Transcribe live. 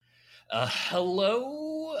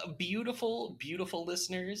Hello, beautiful, beautiful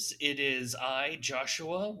listeners. It is I,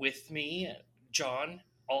 Joshua, with me, John,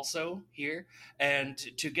 also here. And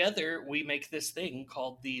together we make this thing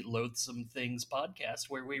called the Loathsome Things podcast,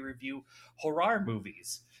 where we review horror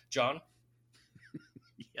movies. John?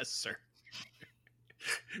 Yes, sir.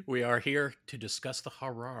 We are here to discuss the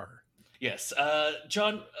horror. Yes.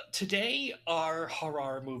 John, today our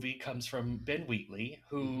horror movie comes from Ben Wheatley, Mhm.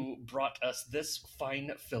 who brought us this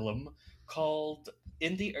fine film called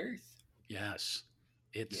In the Earth. Yes,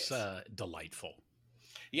 it's Yes. delightful.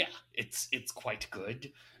 Yeah, it's quite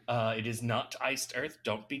good. It is not Iced Earth.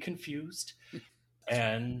 Don't be confused.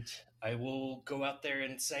 And I will go out there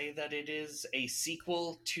and say that it is a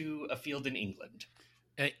sequel to A Field in England.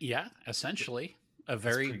 Yeah, essentially His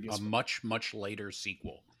previous a one. much later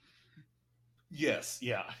sequel. Yes,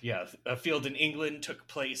 yeah. A Field in England took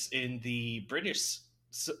place in the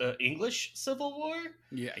English Civil War.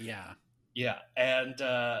 Yeah.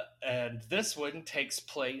 And this one takes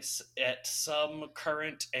place at some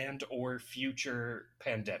current and or future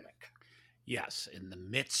pandemic. Yes, in the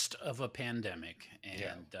midst of a pandemic,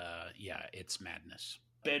 Yeah. and it's madness.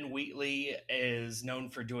 Ben Wheatley is known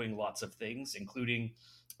for doing lots of things, including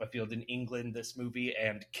A Field in England, this movie,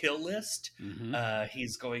 and Kill List. Hmm.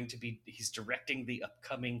 He's directing the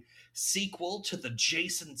upcoming sequel to the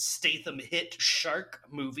Jason Statham hit shark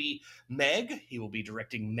movie Meg. He will be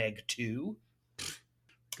directing Meg 2.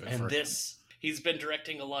 Good And for him. he's been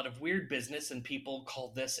directing a lot of weird business, and people call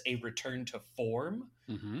this a return to form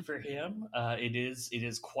Hmm. for him. It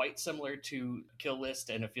is quite similar to Kill List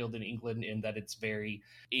and A Field in England in that it's very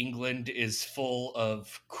England is full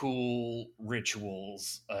of cool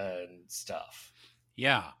rituals and stuff.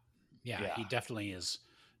 Yeah, Yeah, he definitely is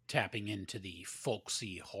tapping into the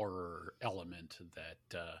folksy horror element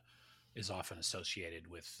that is often associated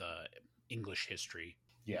with English history.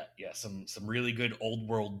 yeah. Some really good old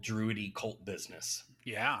world druidy cult business.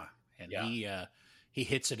 Yeah, and Yeah, he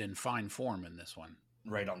hits it in fine form in this one.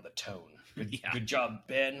 right on the tone. Good, Yeah. good job,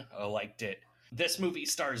 Ben. I liked it. This movie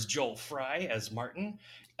stars Joel Fry as Martin.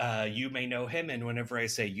 You may know him, and whenever I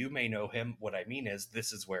say you may know him, what I mean is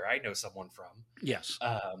this is where I know someone from. Yes.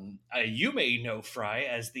 You may know Fry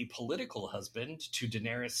as the political husband to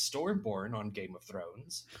Daenerys Stormborn on Game of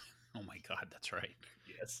Thrones. Oh my God, that's right.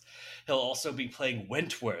 Yes. He'll also be playing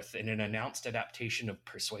Wentworth in an announced adaptation of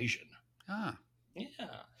Persuasion. Ah,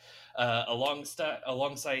 Yeah.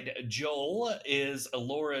 Alongside Joel is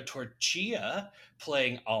Alora Torchia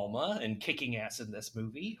playing Alma and kicking ass in this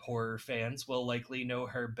movie. Horror fans will likely know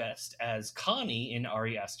her best as Connie in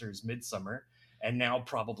Ari Aster's Midsummer, and now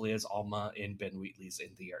probably as Alma in Ben Wheatley's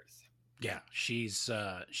In the Earth. yeah, she's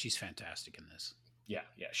fantastic in this. Yeah.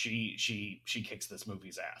 She kicks this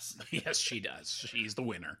movie's ass. Yes, she does. She's the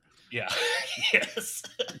winner. Yeah. Yes.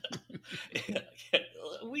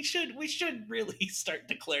 We should really start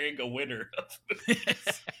declaring a winner of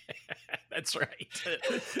movies. That's right.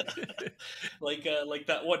 Like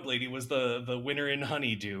that one lady was the winner in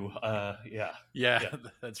Honeydew. Yeah. Yeah, Yeah.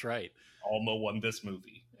 that's right. Alma won this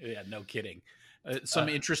movie. Yeah, no kidding. Some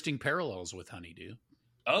Uh, interesting parallels with Honeydew.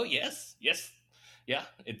 oh yes. Yeah,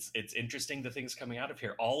 it's interesting the things coming out of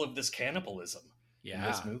here. All of this cannibalism in Yeah,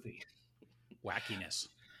 this movie. wackiness.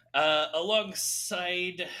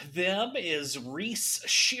 Alongside them is Reese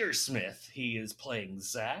Shearsmith. He is playing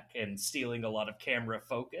Zach and stealing a lot of camera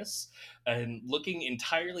focus and looking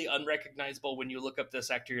entirely unrecognizable. When you look up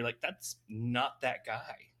this actor, you're like, that's not that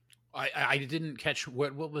guy. I didn't catch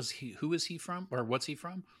what was he? Who is he from, or what's he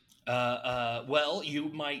from? Well, you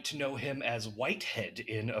might know him as Whitehead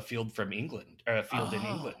in A Field from England, or A Field in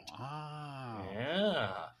England. Oh,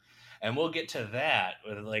 Yeah. And we'll get to that.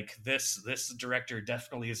 Like this director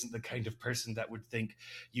definitely isn't the kind of person that would think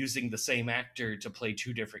using the same actor to play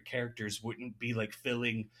two different characters wouldn't be like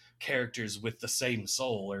filling characters with the same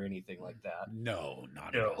soul or anything like that. no,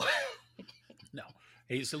 not at No. all. No,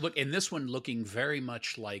 he's look in this one looking very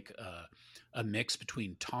much like a mix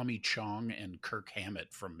between Tommy Chong and Kirk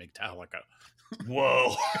Hammett from Metallica.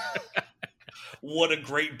 Whoa. What a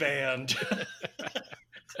great band.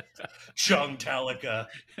 Chung Talica.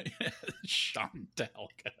 Sean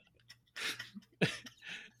Metallica.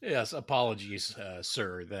 Yes, apologies,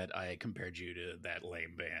 sir, that I compared you to that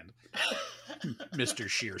lame band, Mr.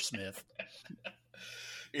 Shearsmith.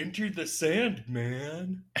 Enter the sand,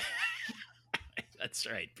 man. That's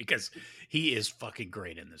right, because he is fucking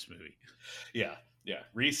great in this movie. Yeah.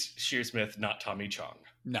 Reese Shearsmith, not Tommy Chong.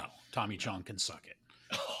 No, Tommy Chong can suck it.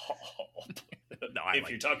 No, If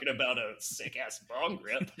you're talking about a sick ass bong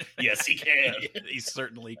rip, yes, he can. He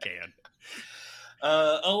certainly can.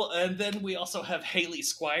 And then we also have Haley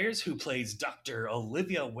Squires, who plays Dr.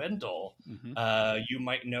 Olivia Wendell. Hmm. You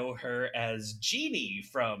might know her as Jeannie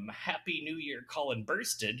from Happy New Year, Colin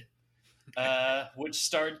Bursted, which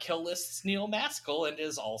starred Kill List's Neil Maskell and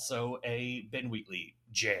is also a Ben Wheatley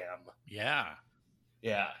jam. Yeah.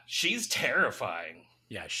 Yeah, she's terrifying.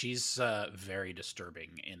 Yeah, she's very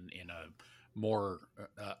disturbing in a more,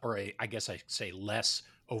 I guess I say less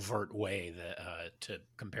overt way that to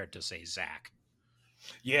compared to say Zach.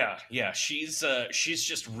 Yeah, she's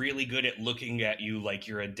just really good at looking at you like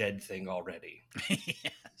you're a dead thing already.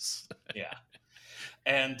 Yes. Yeah.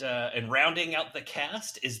 And rounding out the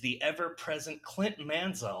cast is the ever-present Clint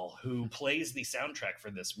Mansell, who plays the soundtrack for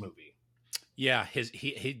this movie. Yeah,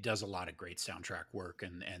 he does a lot of great soundtrack work,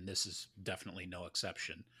 and this is definitely no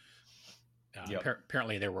exception. Yep.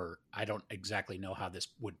 Apparently, there were, I don't exactly know how this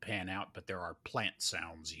would pan out, but there are plant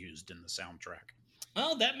sounds used in the soundtrack.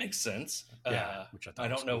 Oh, that makes sense. Yeah, which I thought I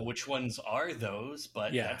don't was know cool. which ones are those,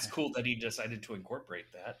 but Yeah, that's cool that he decided to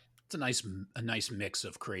incorporate that. it's a nice mix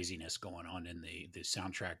of craziness going on in the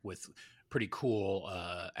soundtrack with pretty cool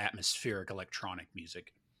atmospheric electronic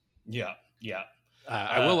music. Yeah, yeah.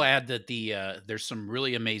 I will add that there's some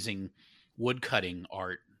really amazing wood cutting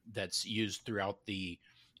art that's used throughout the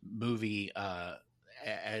movie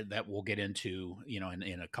that we'll get into,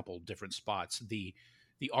 in a couple different spots. The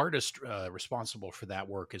artist responsible for that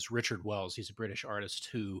work is Richard Wells. He's a British artist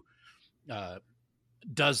who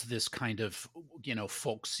does this kind of,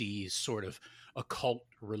 folksy sort of occult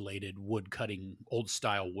related woodcutting, old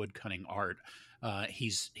style woodcutting art.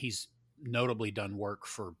 He's notably done work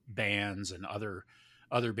for bands and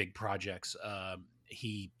other big projects.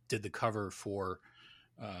 He did the cover for.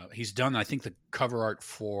 He's done, I think, the cover art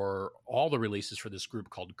for all the releases for this group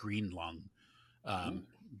called Green Lung.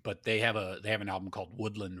 But they have an album called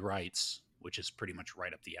Woodland Rights, which is pretty much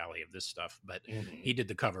right up the alley of this stuff. But he did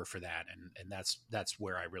the cover for that, and that's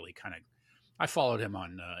where I really I followed him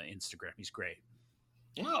on Instagram. He's great.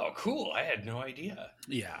 Oh, cool! I had no idea.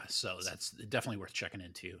 Yeah, so that's definitely worth checking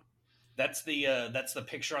into. That's the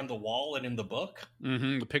picture on the wall and in the book.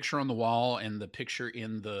 Mm-hmm. The picture on the wall and the picture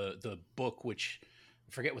in the book, which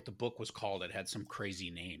I forget what the book was called. It had some crazy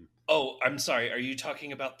name. Oh, I'm sorry. Are you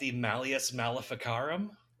talking about the Malleus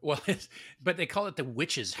Maleficarum? Well, but they call it the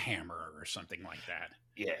Witch's Hammer or something like that.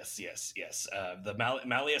 Yes. The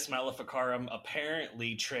Malleus Maleficarum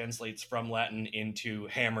apparently translates from Latin into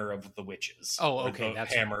Hammer of the Witches. Oh, okay.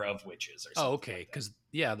 That's Hammer of Witches. Or something. Oh, okay. Because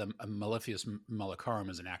the Malefius Maleficarum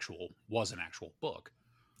was an actual book.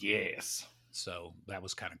 Yes. So that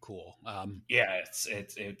was kind of cool. Yeah,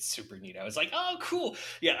 it's super neat. I was like, oh, cool.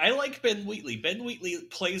 Yeah, I like Ben Wheatley. Ben Wheatley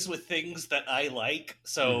plays with things that I like.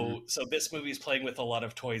 So this movie's playing with a lot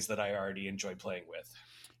of toys that I already enjoy playing with.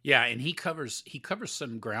 Yeah, and he covers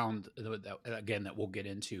some ground that we'll get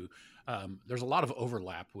into. There's a lot of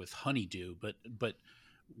overlap with Honeydew, but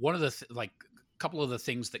one of the couple of the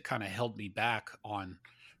things that kind of held me back on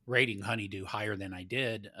rating Honeydew higher than I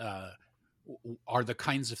did are the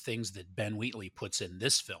kinds of things that Ben Wheatley puts in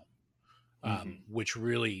this film, which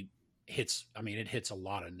really hits. I mean, it hits a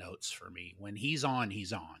lot of notes for me. When he's on,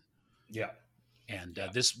 he's on. Yeah, and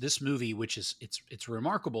this movie, which is it's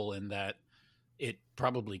remarkable in that it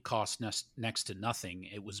probably cost next to nothing.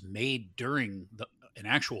 It was made during an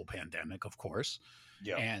actual pandemic, of course.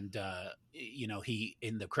 Yeah. And he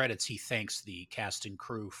in the credits he thanks the cast and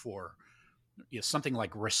crew for something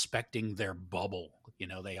like respecting their bubble.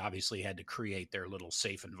 They obviously had to create their little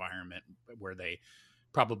safe environment where they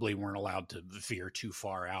probably weren't allowed to veer too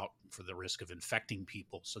far out for the risk of infecting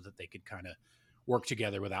people, so that they could kind of work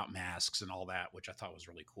together without masks and all that, which I thought was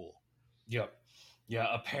really cool. Yep. Yeah,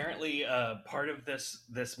 apparently part of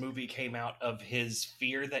this movie came out of his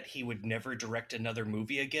fear that he would never direct another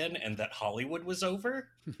movie again and that Hollywood was over.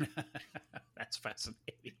 That's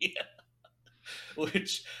fascinating. Yeah.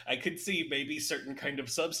 Which I could see maybe certain kind of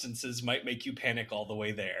substances might make you panic all the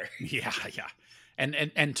way there. Yeah.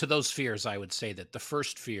 And to those fears, I would say that the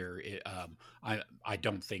first fear, I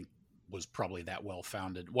don't think was probably that well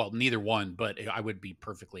founded. Well, neither one, but I would be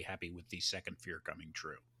perfectly happy with the second fear coming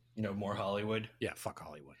true. More Hollywood. Yeah, fuck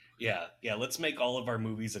Hollywood. Yeah. Let's make all of our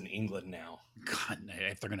movies in England now. God,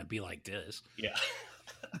 if they're gonna be like this. Yeah.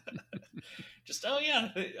 Just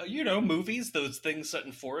movies, those things set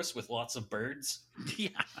in forests with lots of birds. Yeah.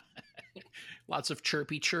 Lots of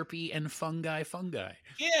chirpy and fungi.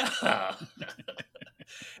 Yeah.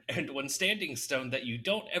 And one standing stone that you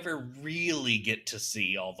don't ever really get to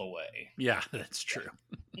see all the way. Yeah, that's true.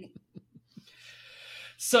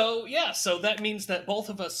 So yeah, so that means that both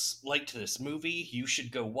of us liked this movie. You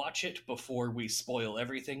should go watch it before we spoil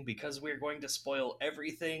everything, because we're going to spoil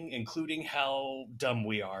everything, including how dumb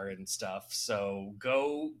we are and stuff. So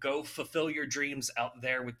go fulfill your dreams out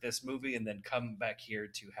there with this movie, and then come back here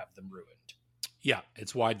to have them ruined. Yeah,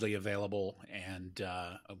 it's widely available, and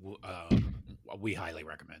we highly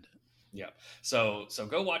recommend it. Yeah. So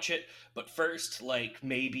go watch it, but first, like,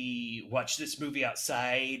 maybe watch this movie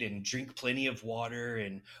outside and drink plenty of water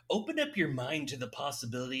and open up your mind to the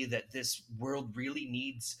possibility that this world really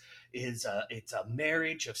needs is it's a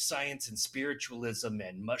marriage of science and spiritualism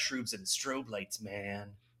and mushrooms and strobe lights, man.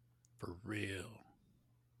 For real.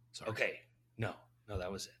 Sorry. Okay. No. No,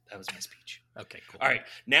 that was it. That was my speech. Okay, cool. All right.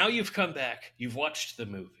 Now you've come back. You've watched the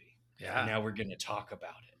movie. Yeah. And now we're going to talk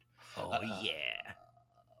about it. Oh, yeah.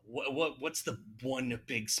 What's the one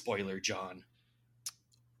big spoiler, John?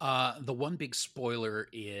 The one big spoiler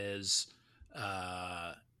is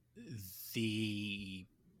the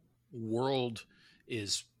world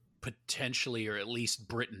is potentially, or at least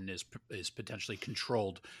Britain is potentially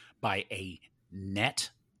controlled by a net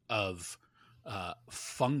of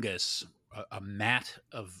fungus, a mat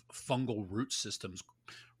of fungal root systems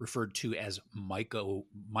referred to as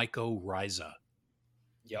mycorrhiza.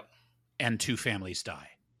 Yep. And 2 families die.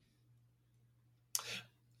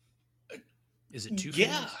 Is it 2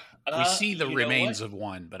 Yeah. families? We see the remains of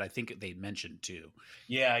one, but I think they mentioned 2.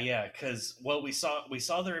 Yeah, because we saw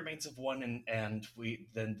the remains of one, and we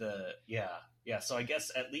then so I guess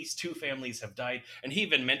at least 2 families have died, and he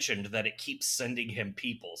even mentioned that it keeps sending him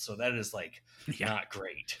people, so that is like not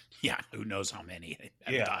great. Yeah, who knows how many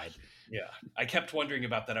have died. Yeah, I kept wondering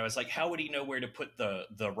about that. I was like, how would he know where to put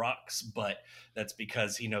the rocks? But that's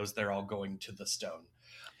because he knows they're all going to the stone.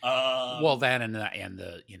 Well, that and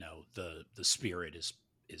the the spirit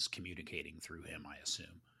is communicating through him, I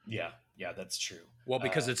assume. Yeah, that's true. Well,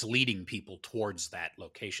 because it's leading people towards that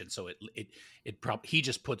location, so he could probably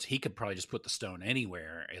just put the stone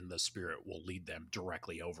anywhere, and the spirit will lead them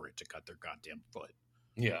directly over it to cut their goddamn foot.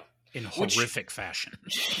 Yeah, in horrific fashion.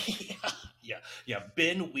 Yeah.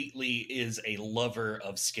 Ben Wheatley is a lover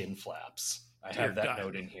of skin flaps. I have that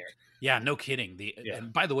note in here. Yeah, no kidding.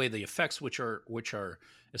 And by the way, the effects, which are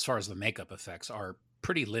as far as the makeup effects, are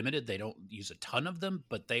pretty limited. They don't use a ton of them,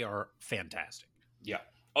 but they are fantastic. Yeah.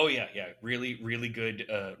 Oh yeah. Really, really good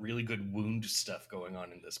wound stuff going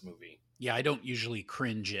on in this movie. Yeah, I don't usually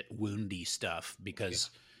cringe at woundy stuff because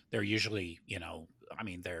they're usually,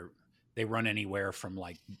 they run anywhere from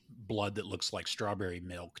like blood that looks like strawberry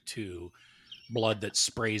milk to blood that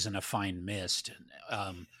sprays in a fine mist.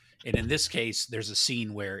 And in this case, there's a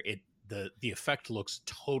scene where the effect looks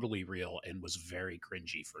totally real and was very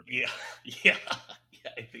cringy for me. Yeah.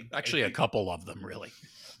 I think a couple of them really.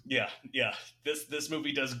 Yeah. This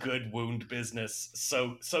movie does good wound business.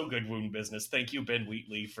 So good wound business. Thank you, Ben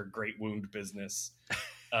Wheatley, for great wound business.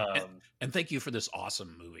 And thank you for this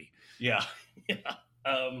awesome movie. Yeah.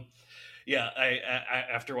 I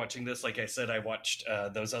after watching this, like I said, I watched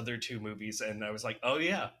those other 2 movies, and I was like, oh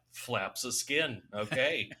yeah, flaps of skin.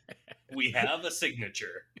 Okay, we have a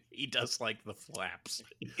signature. He does like the flaps.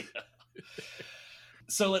 Yeah.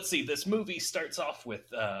 So let's see. This movie starts off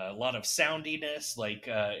with a lot of soundiness, like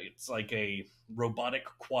it's like a robotic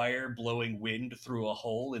choir blowing wind through a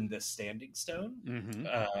hole in this standing stone. Mm-hmm.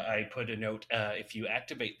 I put a note: if you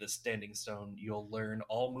activate this standing stone, you'll learn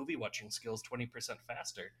all movie watching skills 20%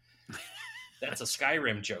 faster. That's a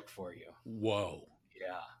Skyrim joke for you. Whoa!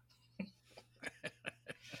 Yeah.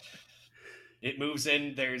 It moves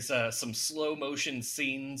in. There's some slow motion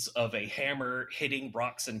scenes of a hammer hitting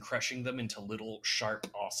rocks and crushing them into little sharp,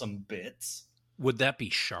 awesome bits. Would that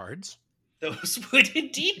be shards? Those would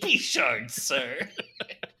indeed be shards, sir.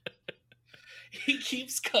 He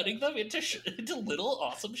keeps cutting them into little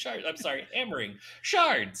awesome shards. I'm sorry, hammering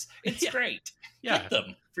shards. It's great. Get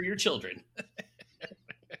them for your children.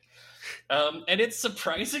 And it's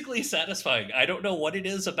surprisingly satisfying. I don't know what it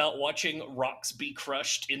is about watching rocks be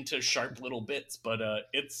crushed into sharp little bits, but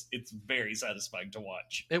it's very satisfying to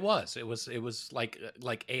watch. It was like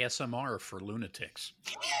ASMR for lunatics.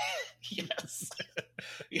 Yes.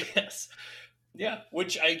 Yeah,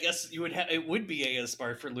 which I guess it would be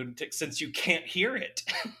ASMR for lunatics since you can't hear it.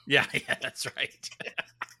 Yeah, that's right.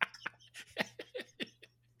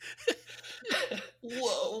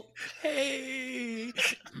 Whoa. Hey.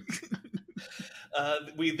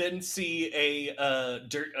 We then see a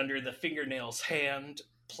dirt under the fingernail's hand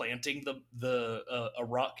planting a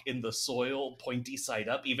rock in the soil, pointy side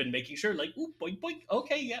up, even making sure, like, ooh, boink, boink.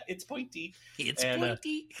 Okay, yeah, it's pointy. It's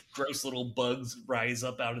pointy. Gross little bugs rise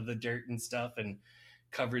up out of the dirt and stuff, and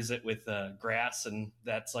covers it with grass, and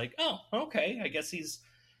that's like, oh, okay, I guess he's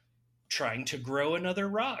trying to grow another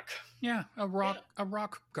rock. Yeah, a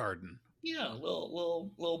rock garden. Yeah,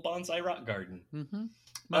 little bonsai rock garden. Mm-hmm.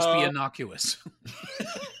 Must be innocuous.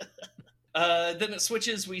 Then it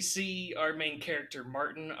switches. We see our main character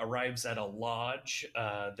Martin arrives at a lodge.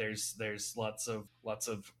 There's lots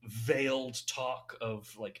of veiled talk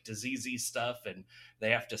of like diseasey stuff, and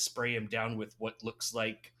they have to spray him down with what looks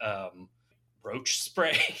like roach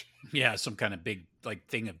spray. Yeah, some kind of big like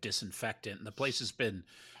thing of disinfectant. And the place has been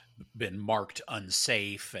marked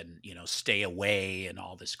unsafe, and stay away and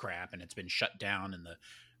all this crap, and it's been shut down. And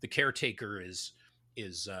the caretaker is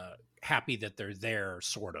happy that they're there,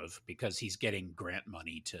 sort of, because he's getting grant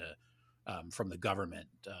money from the government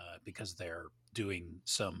because they're doing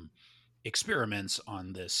some experiments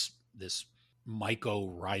on this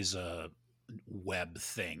mycorrhiza web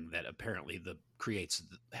thing that apparently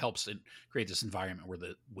helps create this environment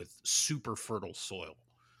with super fertile soil.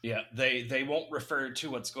 Yeah, they won't refer to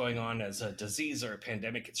what's going on as a disease or a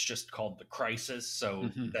pandemic. It's just called the crisis, so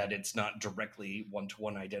that it's not directly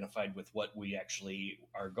one-to-one identified with what we actually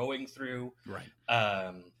are going through. Right.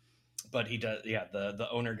 But he does. Yeah, the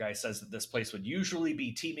owner guy says that this place would usually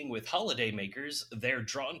be teeming with holiday makers. They're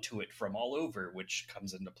drawn to it from all over, which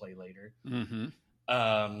comes into play later. Mm-hmm.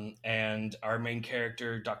 And our main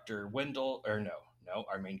character, Dr. Wendell,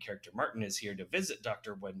 our main character Martin is here to visit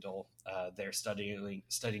Dr. Wendell. They're studying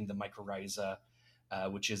the mycorrhiza,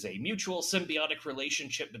 which is a mutual symbiotic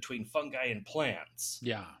relationship between fungi and plants.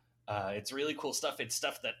 Yeah. It's really cool stuff. It's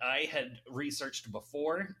stuff that I had researched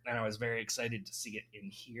before, and I was very excited to see it in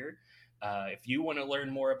here. If you want to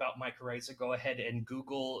learn more about mycorrhiza, go ahead and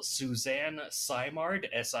Google Suzanne Simard,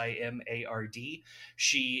 Simard.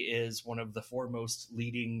 She is one of the foremost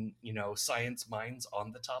leading, science minds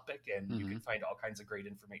on the topic, and you can find all kinds of great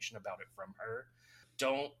information about it from her.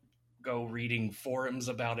 Don't go reading forums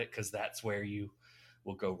about it, because that's where you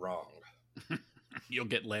will go wrong. You'll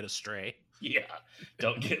get led astray. Yeah,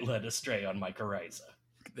 don't get led astray on mycorrhiza.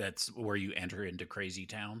 That's where you enter into crazy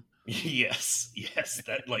town. Yes,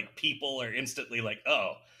 that like people are instantly like,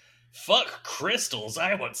 oh, fuck crystals,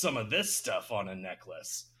 I want some of this stuff on a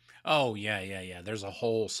necklace. Oh, yeah. There's a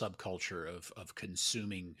whole subculture of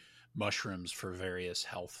consuming mushrooms for various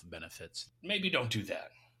health benefits. Maybe don't do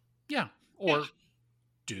that. Yeah, or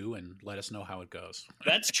do and let us know how it goes.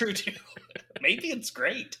 That's true too. Maybe it's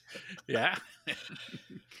great. Yeah.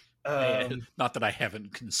 Not that I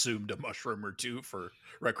haven't consumed a mushroom or two for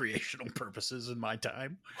recreational purposes in my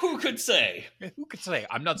time. Who could say? Who could say?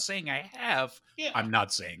 I'm not saying I have. Yeah. I'm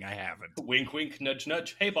not saying I haven't. Wink, wink, nudge,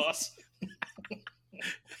 nudge. Hey, boss.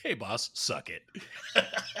 Hey, boss, suck it.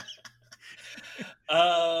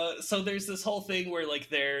 So there's this whole thing where like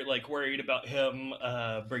they're like worried about him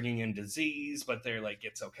bringing in disease, but they're like,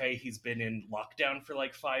 it's okay. He's been in lockdown for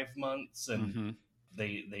like 5 months, and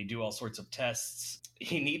they do all sorts of tests.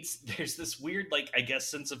 There's this weird, like, I guess,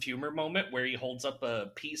 sense of humor moment where he holds up a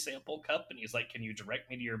pee sample cup and he's like, can you direct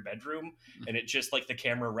me to your bedroom? And it just like the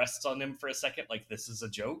camera rests on him for a second, like this is a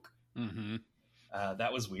joke.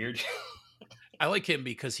 That was weird. I like him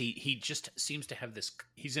because he just seems to have this,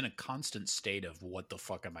 he's in a constant state of what the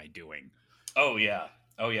fuck am I doing? Oh yeah.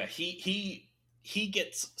 He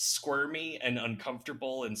gets squirmy and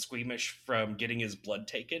uncomfortable and squeamish from getting his blood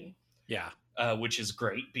taken. Yeah. Which is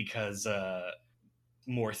great because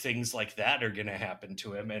more things like that are going to happen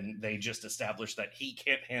to him, and they just established that he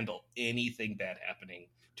can't handle anything bad happening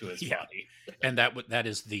to his body. And that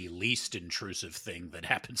is the least intrusive thing that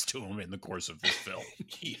happens to him in the course of this film.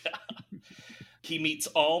 Yeah. He meets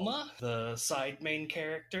Alma, the side main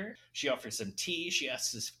character. She offers him tea. She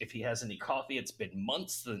asks if he has any coffee. It's been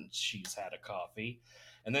months since she's had a coffee.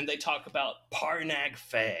 And then they talk about Parnag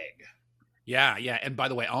Fag. Yeah. And by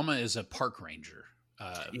the way, Alma is a park ranger.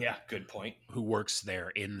 Yeah, good point. Who works there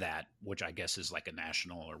in that, which I guess is like a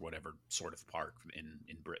national or whatever sort of park in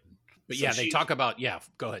Britain. But so they talk about,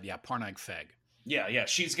 go ahead. Yeah, Parnag Fag. Yeah.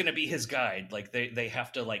 She's going to be his guide. Like they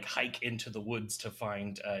have to like hike into the woods to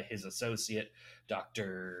find his associate,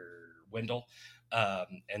 Dr. Wendell.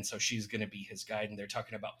 And so she's going to be his guide. And they're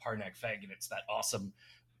talking about Parnag Fag, and it's that awesome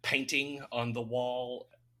painting on the wall.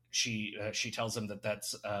 She tells him that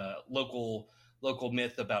that's local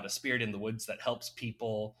myth about a spirit in the woods that helps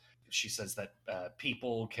people. She says that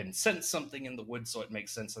people can sense something in the woods, so it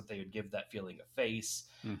makes sense that they would give that feeling a face.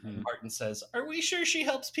 And Martin says, are we sure she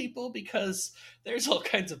helps people? Because there's all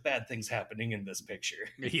kinds of bad things happening in this picture.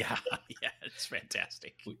 Yeah, it's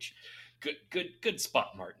fantastic. Which, good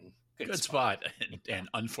spot, Martin. Good spot. And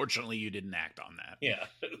unfortunately, you didn't act on that. Yeah.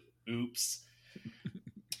 Oops.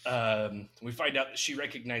 We find out that she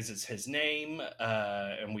recognizes his name,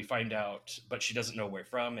 and we find out, but she doesn't know where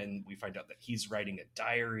from. And we find out that he's writing a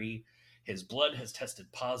diary. His blood has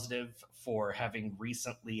tested positive for having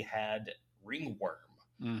recently had ringworm,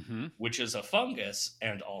 Mm-hmm. which is a fungus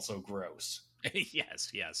and also gross.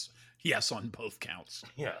 Yes, on both counts.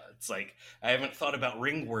 Yeah, it's like I haven't thought about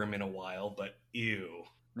ringworm in a while, but ew.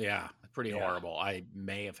 Yeah, pretty Yeah. horrible. I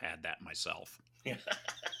may have had that myself. Yeah.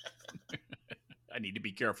 I need to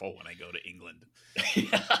be careful when I go to England.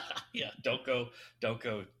 Yeah. Don't go. I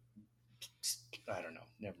don't know.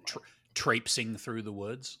 Never mind. Traipsing through the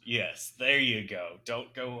woods. Yes, there you go.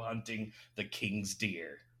 Don't go hunting the king's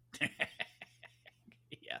deer.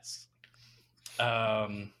 Yes.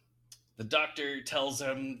 The doctor tells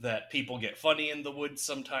him that people get funny in the woods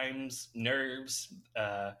sometimes, nerves,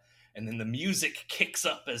 and then the music kicks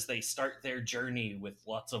up as they start their journey with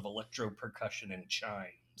lots of electro percussion and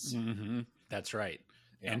chimes. Mm-hmm. That's right.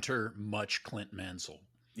 Yeah. Enter much Clint Mansell.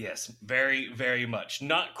 Yes, very, very much.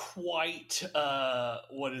 Not quite.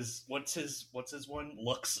 What's his one?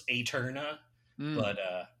 Lux Aeterna, but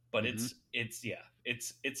Mhm.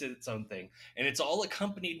 it's its own thing, and it's all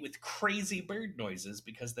accompanied with crazy bird noises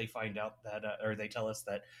because they find out that, or they tell us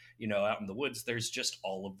that out in the woods there's just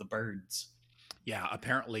all of the birds. Yeah,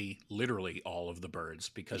 apparently, literally all of the birds,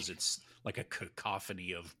 because it's like a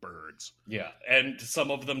cacophony of birds. Yeah, and some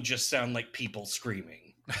of them just sound like people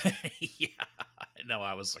screaming. Yeah, no,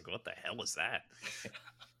 I was like, what the hell is that?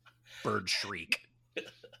 Bird shriek.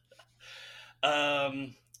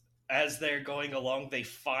 As they're going along, they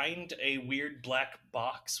find a weird black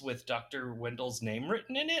box with Dr. Wendell's name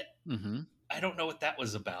written in it. Mm-hmm. I don't know what that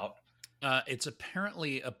was about. It's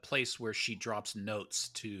apparently a place where she drops notes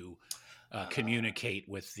to communicate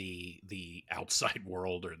with the outside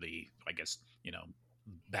world, or I guess,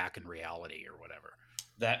 back in reality or whatever.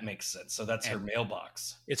 That makes sense. So that's her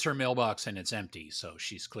mailbox. It's her mailbox, and it's empty, so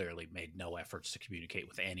she's clearly made no efforts to communicate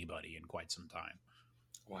with anybody in quite some time.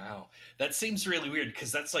 Wow. That seems really weird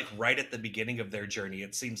because that's like right at the beginning of their journey.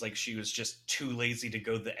 It seems like she was just too lazy to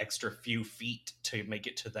go the extra few feet to make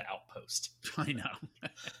it to the outpost. I know.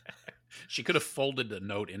 She could have folded a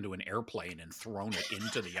note into an airplane and thrown it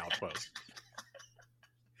into the outpost.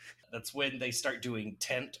 That's when they start doing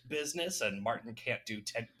tent business, and Martin can't do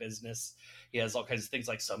tent business. He has all kinds of things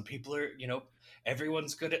like some people are,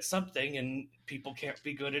 everyone's good at something and people can't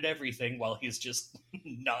be good at everything, while he's just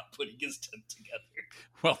not putting his tent together.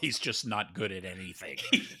 Well, he's just not good at anything.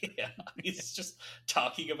 Yeah, he's just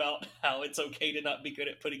talking about how it's okay to not be good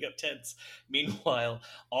at putting up tents. Meanwhile,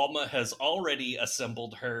 Alma has already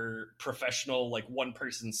assembled her professional, like,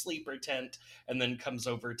 one-person sleeper tent, and then comes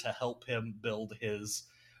over to help him build his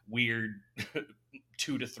weird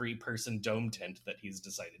 2 to 3 person dome tent that he's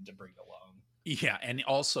decided to bring along. Yeah, and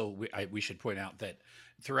also we should point out that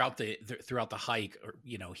throughout the hike,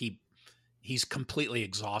 he's completely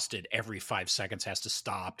exhausted. Every 5 seconds has to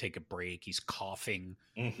stop, take a break. He's coughing,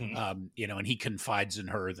 Mm-hmm. and he confides in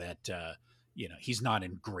her that he's not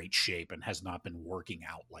in great shape and has not been working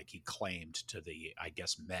out like he claimed to the, I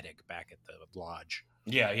guess, medic back at the lodge.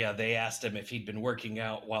 Yeah. They asked him if he'd been working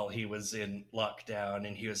out while he was in lockdown,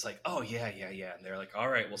 and he was like, "Oh yeah." And they're like, "All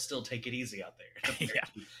right, we'll still take it easy out there."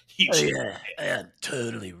 Yeah, I am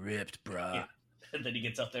totally ripped, bro. Yeah. And then he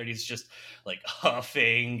gets out there and he's just like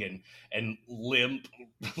huffing and limp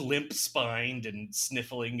spined and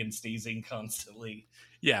sniffling and sneezing constantly.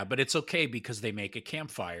 Yeah, but it's okay because they make a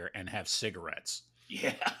campfire and have cigarettes.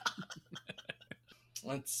 Yeah.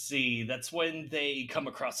 Let's see. That's when they come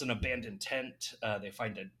across an abandoned tent. They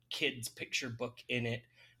find a kid's picture book in it.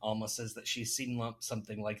 Alma says that she's seen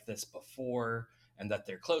something like this before, and that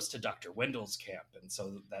they're close to Dr. Wendell's camp. And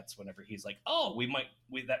so that's whenever he's like, "Oh,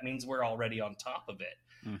 that means we're already on top of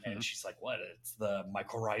it." Mm-hmm. And she's like, "What? It's the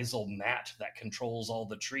mycorrhizal mat that controls all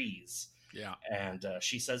the trees." Yeah. And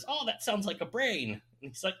she says, "Oh, that sounds like a brain."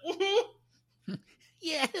 And he's like, "Mm-hmm."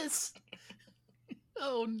 Yes.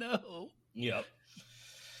 Oh no. Yep.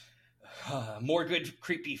 More good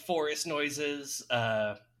creepy forest noises.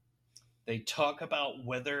 They talk about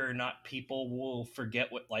whether or not people will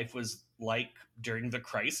forget what life was like during the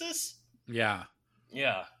crisis. Yeah.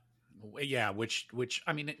 Yeah. Which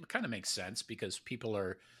I mean, it kind of makes sense because people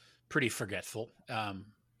are pretty forgetful.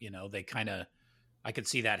 They kind of, I could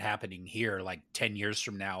see that happening here like 10 years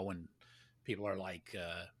from now when people are like,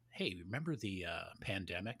 hey, remember the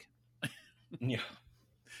pandemic? Yeah.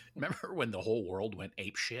 Remember when the whole world went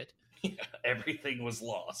ape shit? Yeah, everything was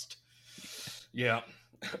lost. Yeah.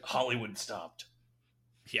 Hollywood stopped.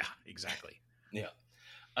 Yeah, exactly. Yeah.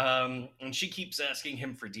 And she keeps asking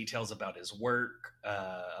him for details about his work,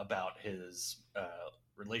 about his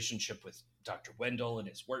relationship with Dr. Wendell and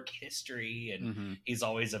his work history, and Mm-hmm. he's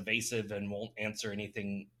always evasive and won't answer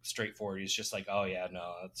anything straightforward. He's just like, oh yeah,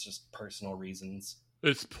 no, it's just personal reasons.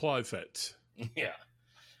 It's private. Yeah,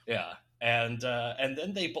 yeah. And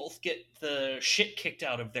then they both get the shit kicked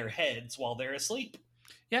out of their heads while they're asleep.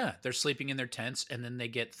 Yeah, they're sleeping in their tents, and then they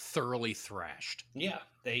get thoroughly thrashed. Yeah,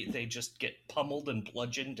 they just get pummeled and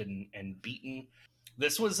bludgeoned and beaten.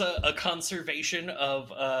 This was a conservation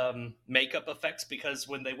of makeup effects, because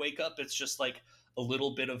when they wake up, it's just like a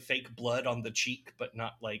little bit of fake blood on the cheek, but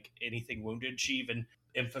not like anything wounded. She even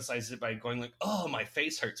emphasizes it by going like, "Oh, my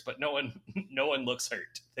face hurts," but no one looks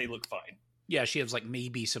hurt. They look fine. Yeah, she has like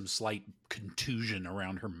maybe some slight contusion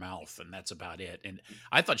around her mouth, and that's about it. And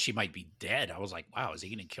I thought she might be dead. I was like, wow, is he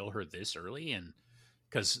going to kill her this early? And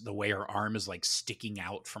because the way her arm is like sticking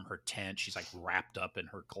out from her tent, she's like wrapped up in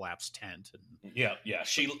her collapsed tent. And Yeah.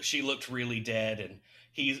 She looked really dead, and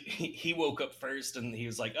he woke up first, and he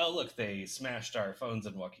was like, "Oh, look, they smashed our phones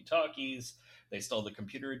and walkie-talkies. They stole the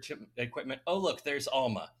computer equipment. Oh, look, there's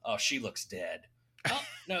Alma. Oh, she looks dead. Oh,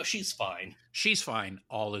 no, she's fine. she's fine.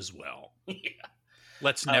 All is well. Yeah,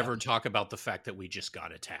 Let's never talk about the fact that we just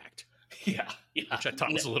got attacked, yeah. which I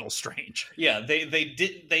thought was a little strange. Yeah, they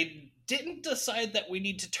didn't decide that we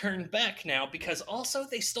need to turn back now, because also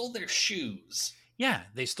they stole their shoes. Yeah,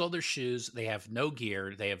 they stole their shoes. They have no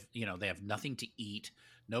gear. They have nothing to eat,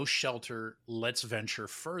 no shelter. Let's venture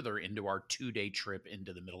further into our 2-day trip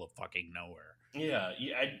into the middle of fucking nowhere. Yeah,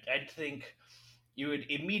 I'd think you would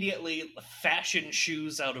immediately fashion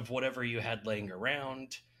shoes out of whatever you had laying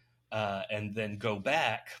around, and then go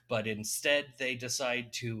back. But instead, they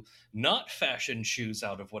decide to not fashion shoes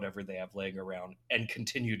out of whatever they have laying around and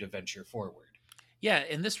continue to venture forward. Yeah,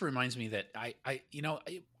 and this reminds me that I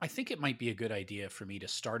think it might be a good idea for me to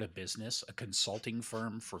start a business, a consulting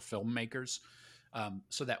firm for filmmakers,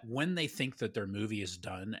 so that when they think that their movie is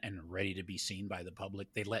done and ready to be seen by the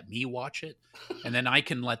public, they let me watch it, and then I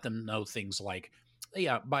can let them know things like,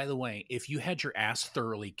 yeah, by the way, if you had your ass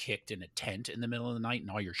thoroughly kicked in a tent in the middle of the night and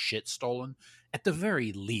all your shit stolen, at the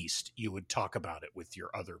very least, you would talk about it with your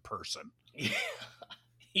other person.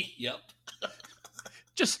 Yep.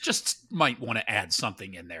 Just might want to add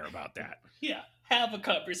something in there about that. Yeah, have a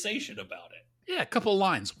conversation about it. Yeah, a couple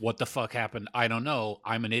lines. What the fuck happened? I don't know.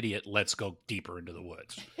 I'm an idiot. Let's go deeper into the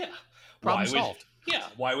woods. Yeah. Problem solved.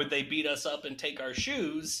 Why would they beat us up and take our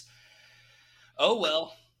shoes? Oh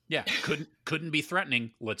well. Yeah, couldn't be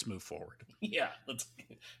threatening. Let's move forward. Yeah,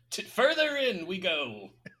 further in we go.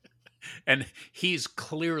 And he's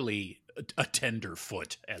clearly a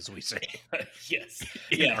tenderfoot, as we say. Yes.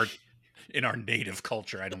 In our native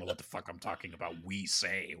culture. I don't know what the fuck I'm talking about. We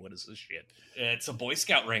say, what is this shit? It's a Boy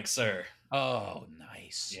Scout rank, sir. Oh,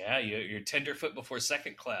 nice. Yeah, you're tenderfoot before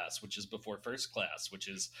second class, which is before first class, which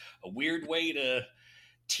is a weird way to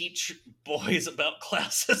teach boys about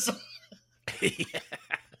classism.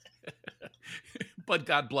 But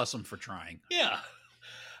God bless them for trying. Yeah.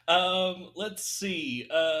 Let's see.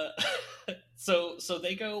 So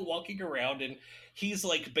they go walking around, and he's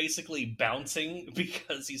like basically bouncing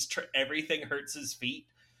because everything hurts his feet,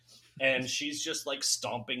 and she's just like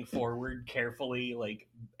stomping forward carefully, like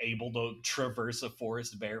able to traverse a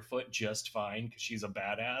forest barefoot just fine because she's a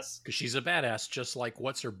badass. Because she's a badass, just like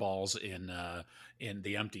what's her balls in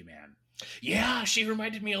The Empty Man. Yeah, she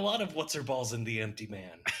reminded me a lot of what's her balls in The Empty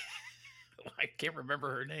Man. I can't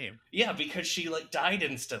remember her name. Yeah, because she like died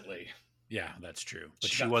instantly. Yeah, that's true. But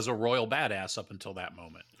she was a royal badass up until that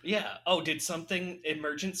moment. Yeah. Oh, did something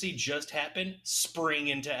emergency just happen? Spring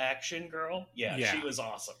into action, girl. Yeah, she was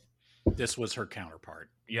awesome. This was her counterpart.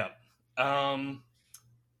 Yep. And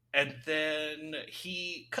then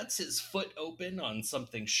he cuts his foot open on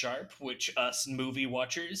something sharp, which us movie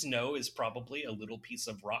watchers know is probably a little piece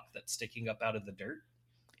of rock that's sticking up out of the dirt.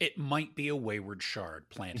 It might be a wayward shard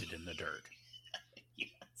planted in the dirt.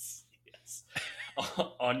 Yes.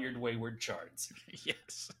 Onward wayward shards.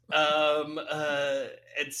 Yes.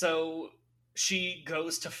 And so she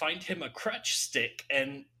goes to find him a crutch stick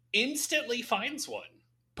and instantly finds one.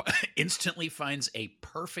 Instantly finds a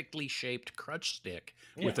perfectly shaped crutch stick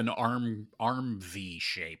with an arm V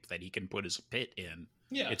shape that he can put his pit in.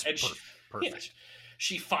 Yeah, it's perfect. Yeah,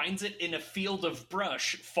 she finds it in a field of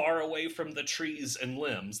brush far away from the trees and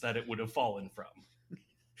limbs that it would have fallen from.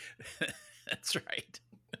 That's right.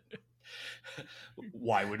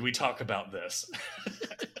 Why would we talk about this?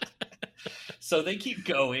 So they keep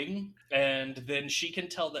going, and then she can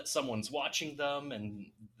tell that someone's watching them, and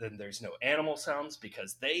then there's no animal sounds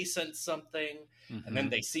because they sense something. Mm-hmm. And then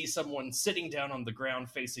they see someone sitting down on the ground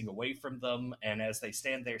facing away from them, and as they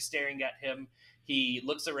stand there staring at him, he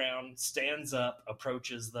looks around, stands up,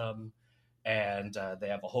 approaches them, and they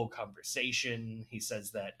have a whole conversation. He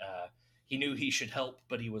says that he knew he should help,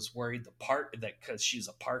 but he was worried because she's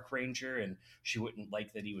a park ranger and she wouldn't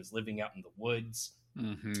like that he was living out in the woods.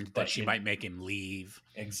 That she might make him leave.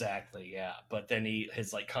 Exactly, yeah. But then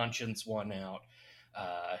his like conscience won out.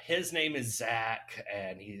 His name is Zach,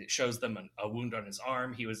 and he shows them a wound on his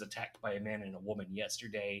arm. He was attacked by a man and a woman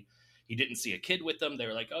yesterday. He didn't see a kid with them. They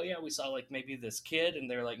were like, "Oh yeah, we saw like maybe this kid," and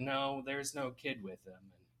they're like, "No, there's no kid with them."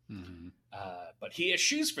 And, but he has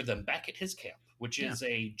shoes for them back at his camp, which is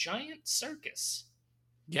a giant circus.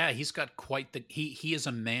 Yeah, he's got quite the. He is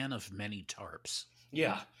a man of many tarps.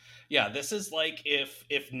 Yeah. Yeah, this is like if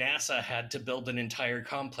NASA had to build an entire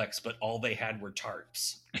complex, but all they had were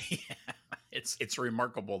tarps. Yeah, it's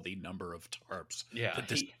remarkable the number of tarps that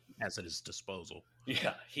this has at his disposal.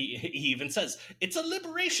 Yeah, he even says it's a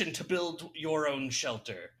liberation to build your own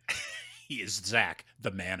shelter. He is Zach,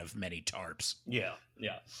 the man of many tarps. Yeah,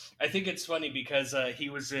 yeah. I think it's funny because he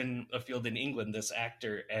was in a field in England, this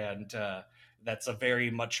actor, and that's a very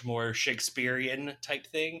much more Shakespearean type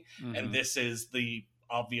thing, and this is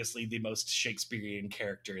obviously the most Shakespearean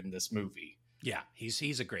character in this movie. Yeah,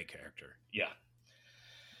 he's a great character. Yeah.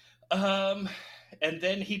 And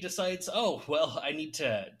then he decides, oh, well, I need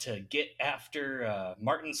to get after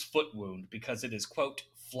Martin's foot wound because it is, quote,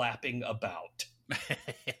 flapping about.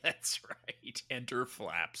 That's right. Enter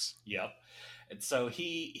flaps. Yep. And so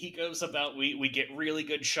he goes about, we get really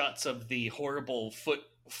good shots of the horrible foot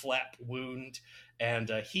flap wound,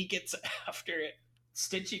 and he gets after it,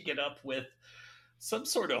 stitching it up with some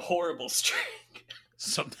sort of horrible string.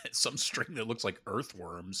 Some string that looks like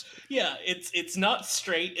earthworms. Yeah, it's not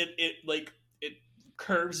straight. It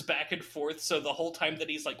curves back and forth, so the whole time that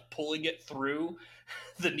he's like pulling it through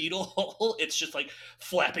the needle hole, it's just like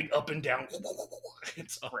flapping up and down.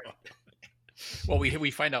 It's great. Well,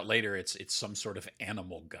 we find out later it's some sort of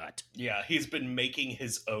animal gut. Yeah, he's been making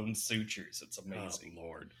his own sutures. It's amazing. Oh,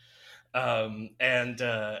 Lord.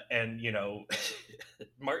 And you know,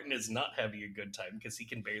 Martin is not having a good time because he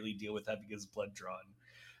can barely deal with having his blood drawn.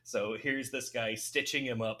 So here's this guy stitching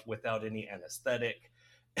him up without any anesthetic.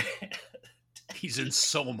 He's in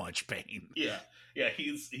so much pain. Yeah,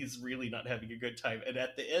 he's really not having a good time. And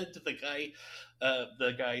at the end,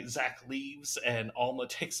 the guy Zach leaves, and Alma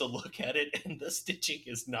takes a look at it, and the stitching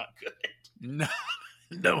is not good.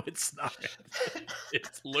 No, it's not.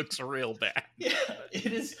 It looks real bad. Yeah,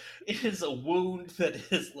 it is a wound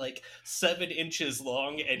that is like 7 inches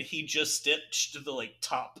long, and he just stitched the like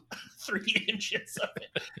top 3 inches of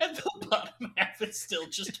it, and the bottom half is still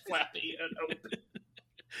just flappy and open.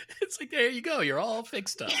 It's like, there you go, you're all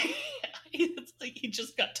fixed up. It's like he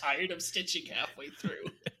just got tired of stitching halfway through.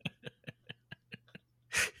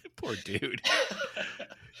 Poor dude.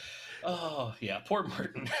 Oh yeah, poor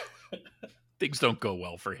Martin. Things don't go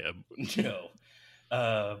well for him. No.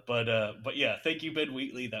 But yeah, thank you, Ben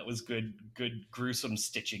Wheatley. That was good gruesome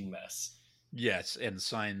stitching mess. Yes, and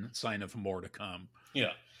sign of more to come.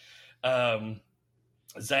 Yeah.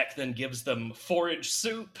 Zach then gives them forage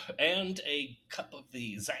soup and a cup of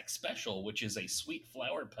the Zach Special, which is a sweet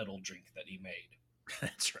flower petal drink that he made.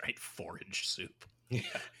 That's right, forage soup. Yeah.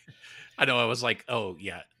 I know, I was like, oh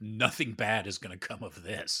yeah, nothing bad is going to come of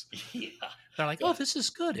this. Yeah. They're like, oh, this is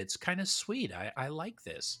good. It's kind of sweet. I like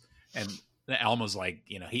this. And Alma's like,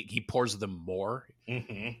 you know, he pours them more.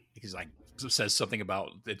 Mm-hmm. He's like, says something about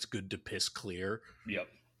it's good to piss clear. Yep.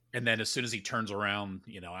 And then as soon as he turns around,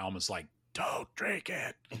 you know, Alma's like, don't drink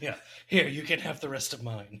it. Yeah. Here, you can have the rest of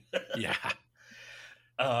mine. Yeah.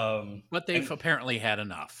 But they've apparently had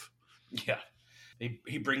enough. Yeah.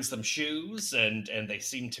 He brings them shoes, and they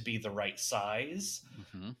seem to be the right size.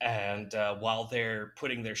 Mm-hmm. And while they're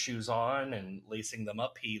putting their shoes on and lacing them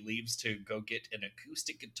up, he leaves to go get an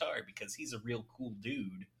acoustic guitar because he's a real cool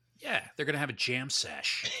dude. Yeah, they're going to have a jam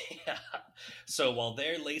sesh. Yeah. So while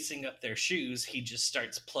they're lacing up their shoes, he just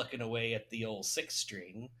starts plucking away at the old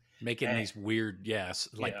 6-string. Making these weird,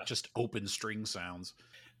 just open string sounds.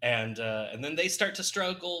 And then they start to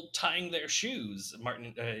struggle tying their shoes.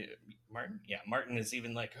 Martin is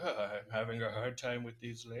even like, oh, I'm having a hard time with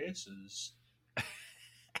these laces.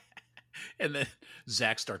 And then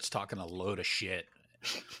Zach starts talking a load of shit.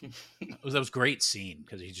 That was a great scene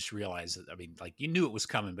because he just realized that, I mean, like, you knew it was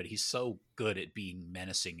coming, but he's so good at being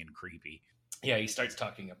menacing and creepy. Yeah, he starts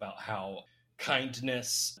talking about how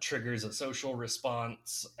kindness triggers a social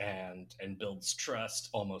response and builds trust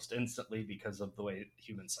almost instantly because of the way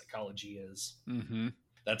human psychology is. Mm-hmm.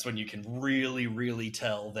 That's when you can really, really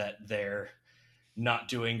tell that they're not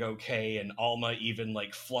doing okay. And Alma even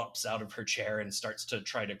like flops out of her chair and starts to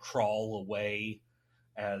try to crawl away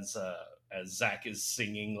as as Zach is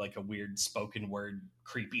singing like a weird spoken word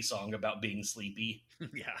creepy song about being sleepy.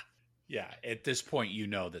 Yeah. Yeah. At this point, you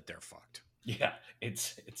know that they're fucked. Yeah,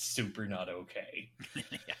 it's super not okay.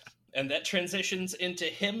 Yeah. And that transitions into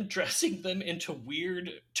him dressing them into weird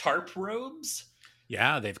tarp robes.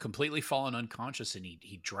 Yeah, they've completely fallen unconscious, and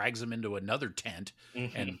he drags them into another tent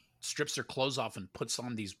and strips their clothes off and puts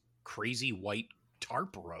on these crazy white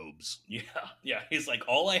tarp robes. Yeah. He's like,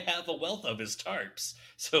 all I have a wealth of is tarps,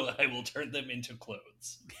 so I will turn them into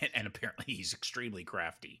clothes. And apparently he's extremely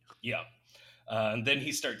crafty. Yeah. And then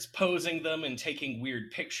he starts posing them and taking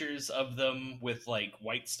weird pictures of them with like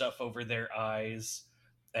white stuff over their eyes,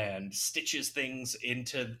 and stitches things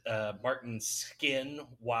into Martin's skin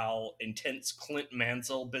while intense Clint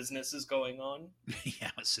Mansell business is going on.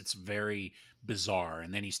 Yes, it's very bizarre.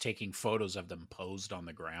 And then he's taking photos of them posed on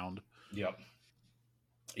the ground. Yep.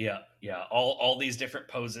 Yeah. All these different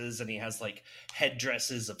poses, and he has like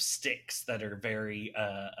headdresses of sticks that are very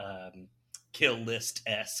Kill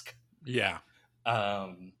List-esque. Yeah.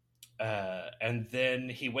 And then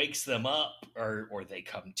he wakes them up, or they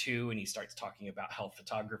come to, and he starts talking about how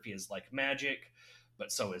photography is like magic,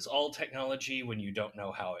 but so is all technology when you don't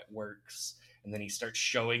know how it works. And then he starts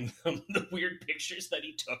showing them the weird pictures that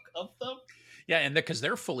he took of them. Yeah, and because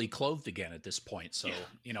they're fully clothed again at this point. So,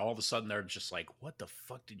 Yeah. all of a sudden they're just like, what the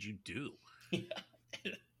fuck did you do? Yeah.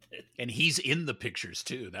 And he's in the pictures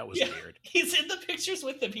too. That was weird. He's in the pictures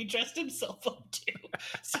with them. He dressed himself up too.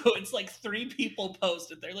 So it's like 3 people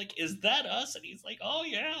posted. They're like, is that us? And he's like, oh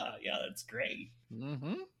yeah, that's great.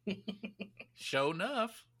 Mm-hmm. Sure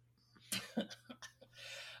enough.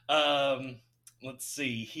 Let's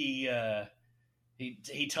see. He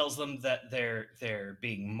tells them that they're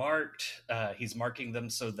being marked. He's marking them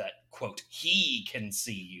so that, quote, he can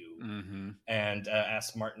see you. Mm-hmm. And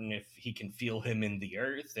asks Martin if he can feel him in the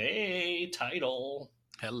earth. Hey, title.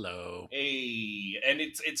 Hello. Hey, and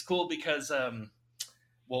it's cool because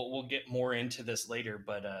we'll get more into this later,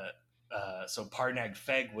 but so Parnag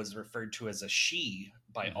Feg was referred to as a she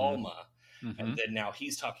by Alma, and then now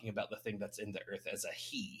he's talking about the thing that's in the earth as a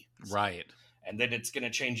he. Right. And then it's going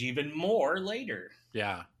to change even more later.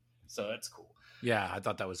 Yeah. So that's cool. Yeah, I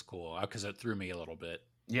thought that was cool because it threw me a little bit.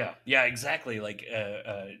 Yeah, exactly. Like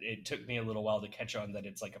it took me a little while to catch on that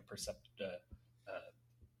it's like a percept.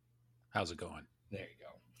 How's it going? There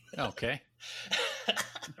you go. Okay.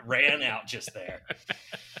 Ran out just there.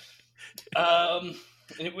 And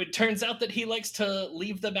it turns out that he likes to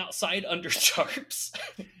leave them outside under tarps.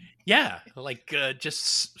 Yeah, like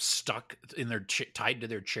just stuck in their tied to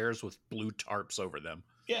their chairs with blue tarps over them.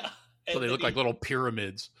 Yeah. So they look like little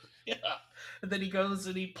pyramids. Yeah. And then he goes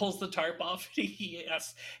and he pulls the tarp off and he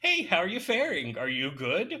asks, hey, how are you faring? Are you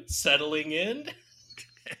good? Settling in?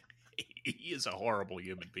 He is a horrible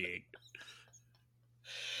human being.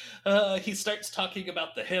 He starts talking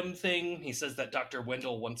about the him thing. He says that Dr.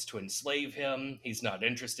 Wendell wants to enslave him. He's not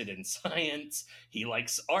interested in science. He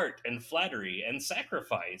likes art and flattery and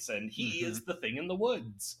sacrifice, and he is the thing in the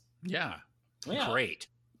woods. Yeah. Great.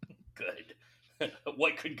 Good.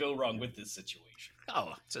 What could go wrong with this situation?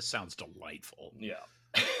 Oh, it just sounds delightful. Yeah.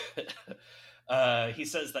 He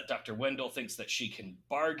says that Dr. Wendell thinks that she can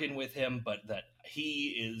bargain with him, but that he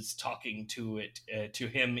is talking to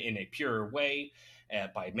him in a pure way,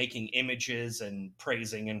 by making images and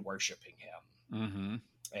praising and worshiping him.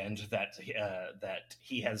 And that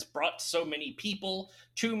he has brought so many people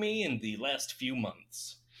to me in the last few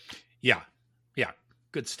months. Yeah.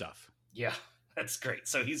 Good stuff. Yeah, that's great.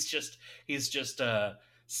 So he's just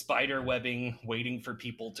spider webbing, waiting for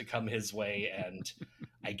people to come his way and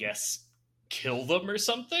I guess kill them or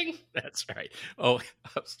something. That's right. Oh,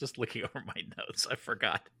 I was just looking over my notes. I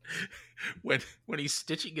forgot when he's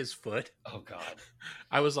stitching his foot. Oh God.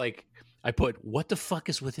 I was like, I put, what the fuck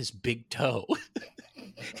is with his big toe?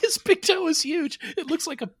 His big toe is huge. It looks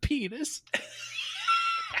like a penis.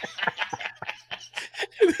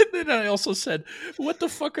 And then I also said, what the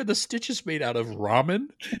fuck are the stitches made out of? Ramen?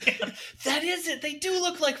 That is it. They do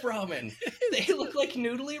look like ramen. They look like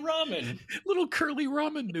noodly ramen. Little curly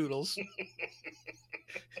ramen noodles.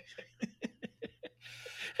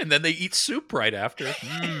 And then they eat soup right after.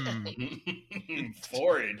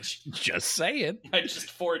 Forage. Just saying. I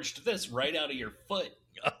just foraged this right out of your foot.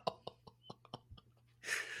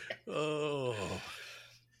 Oh.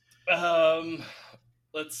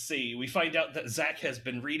 Let's see. We find out that Zach has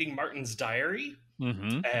been reading Martin's diary,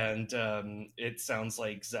 and it sounds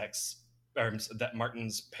like that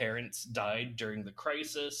Martin's parents died during the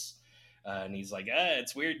crisis, and he's like,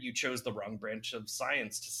 it's weird you chose the wrong branch of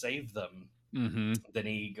science to save them. Then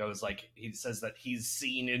he goes he says that he's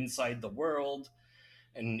seen inside the world,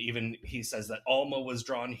 And even he says that Alma was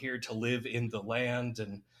drawn here to live in the land,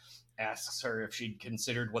 and asks her if she'd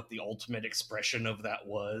considered what the ultimate expression of that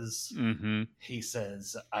was. Mm-hmm. He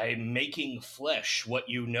says, "I'm making flesh what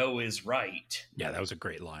you know is right." Yeah, that was a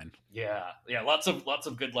great line. Yeah, lots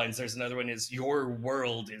of good lines. There's another one is, "Your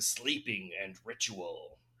world is sleeping and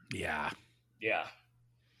ritual." Yeah. Yeah.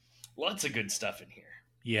 Lots of good stuff in here.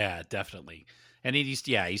 Yeah, definitely. And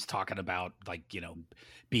he's talking about, like, you know,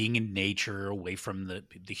 being in nature, away from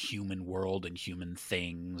the human world and human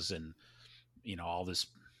things, and, you know, all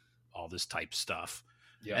this type stuff.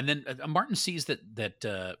 Yeah. And then Martin sees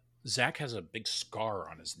that Zach has a big scar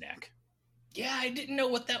on his neck. Yeah, I didn't know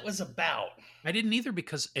what that was about. I didn't either,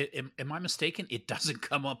 because am I mistaken? It doesn't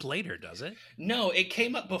come up later, does it? No, it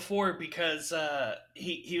came up before because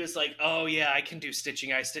he was like, "Oh yeah, I can do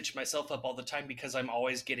stitching. I stitch myself up all the time because I'm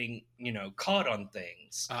always getting, caught on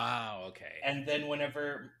things." Oh, okay. And then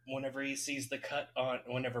whenever he sees the cut on,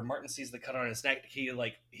 whenever Martin sees the cut on his neck, he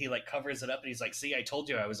covers it up and he's like, "See, I told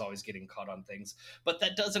you I was always getting caught on things." But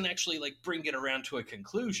that doesn't actually bring it around to a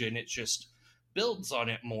conclusion. It just builds on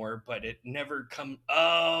it more, but it never come.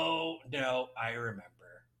 Oh no, I remember.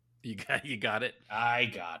 You got it. I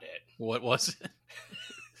got it. What was it?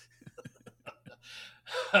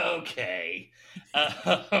 Okay.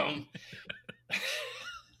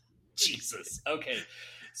 Jesus. Okay.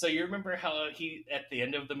 So you remember how he, at the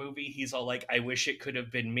end of the movie, he's all like, "I wish it could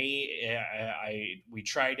have been me. We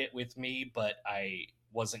tried it with me, but I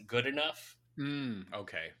wasn't good enough."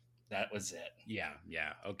 Okay. That was it. Yeah.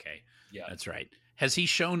 Okay. Yeah. That's right. Has he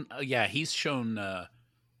shown? He's shown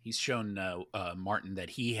Martin that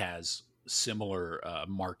he has similar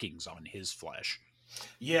markings on his flesh.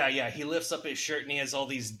 Yeah. He lifts up his shirt and he has all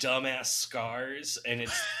these dumbass scars, and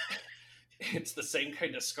it's the same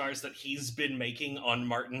kind of scars that he's been making on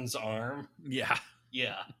Martin's arm. Yeah.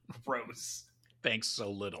 Yeah. Gross. Thanks so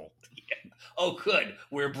little. Yeah. Oh, good.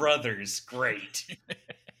 We're brothers. Great.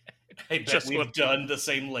 I bet we've done the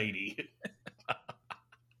same lady.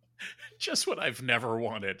 Just what I've never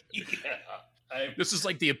wanted. Yeah. This is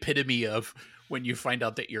like the epitome of when you find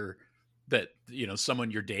out that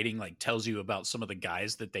someone you're dating tells you about some of the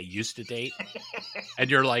guys that they used to date, and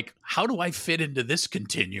you're like, how do I fit into this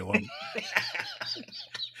continuum?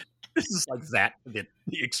 This is like that, the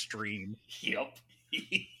extreme. Yep.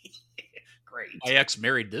 Great. My ex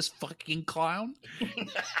married this fucking clown.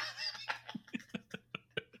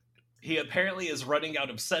 He apparently is running out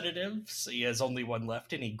of sedatives. He has only one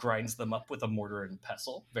left, and he grinds them up with a mortar and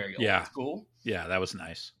pestle. Very old school. Yeah, that was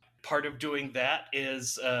nice. Part of doing that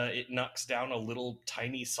is it knocks down a little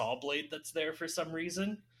tiny saw blade that's there for some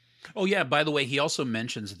reason. Oh yeah, by the way, he also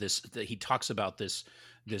mentions this, that he talks about this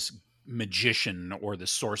magician or the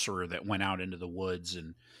sorcerer that went out into the woods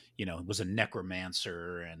and was a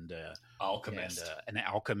necromancer and alchemist, and an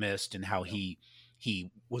alchemist, and how he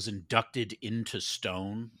was inducted into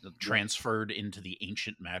stone, transferred into the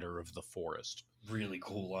ancient matter of the forest. Really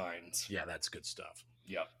cool lines. Yeah, that's good stuff.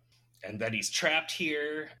 Yep. And that he's trapped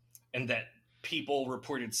here, and that people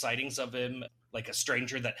reported sightings of him, like a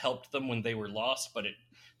stranger that helped them when they were lost, but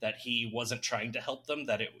that he wasn't trying to help them,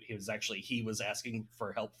 that he was asking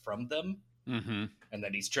for help from them, mm-hmm. and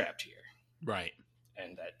that he's trapped here. Right.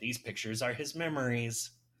 And that these pictures are his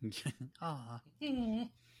memories. Aww.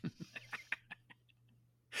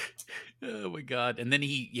 Oh my god. And then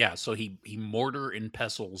he mortar and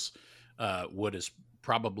pestles wood is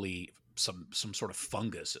probably some sort of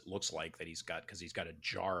fungus, it looks like, that he's got, because he's got a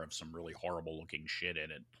jar of some really horrible looking shit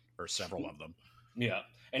in it, or several of them. Yeah.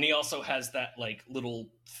 And he also has that little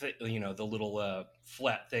the little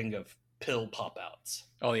flat thing of pill pop outs.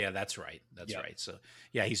 Oh yeah, that's right. That's right. So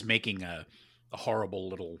yeah, he's making a horrible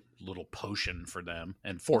little potion for them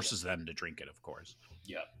and forces them to drink it, of course.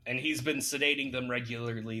 Yeah. And he's been sedating them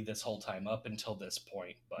regularly this whole time up until this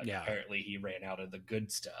point, but apparently he ran out of the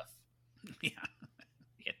good stuff. Yeah.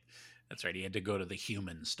 That's right. He had to go to the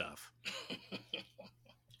human stuff.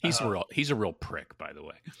 He's a real prick, by the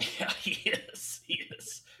way. Yeah, he is.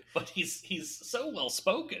 But he's so well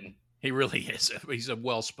spoken. He really is. He's a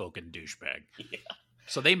well spoken douchebag. Yeah.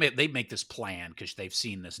 So they make this plan because they've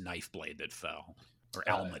seen this knife blade that fell, or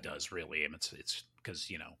Alma does, really. And it's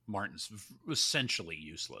because Martin's essentially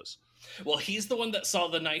useless. Well, he's the one that saw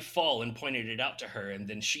the knife fall and pointed it out to her, and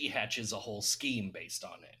then she hatches a whole scheme based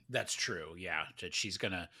on it. That's true. Yeah, that she's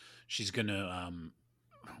gonna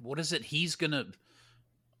what is it?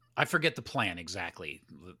 I forget the plan exactly.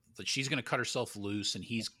 That she's gonna cut herself loose, and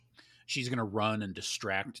she's gonna run and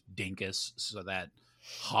distract Dinkus so that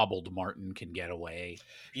hobbled Martin can get away.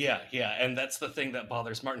 Yeah, and that's the thing that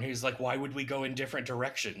bothers Martin. He's like, why would we go in different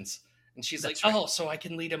directions? And she's like, That's right. oh, so I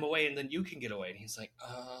can lead him away and then you can get away. And he's like,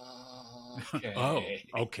 okay. Oh,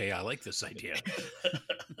 okay. I like this idea.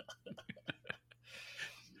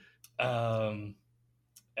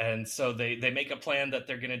 And so they make a plan that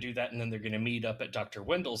they're going to do that, and then they're going to meet up at Dr.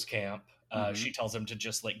 Wendell's camp. She tells him to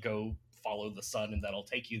just like go follow the sun, and that'll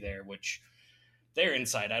take you there. Which they're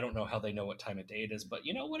inside. I don't know how they know what time of day it is, but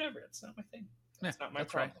whatever. It's not my thing. It's not my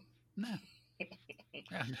problem. Right. Nah.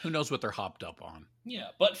 Yeah, who knows what they're hopped up on? Yeah,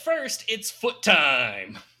 but first it's foot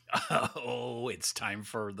time. Oh, it's time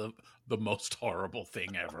for the most horrible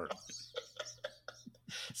thing ever.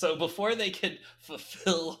 So before they can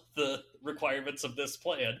fulfill the requirements of this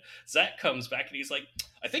plan, Zach comes back and he's like,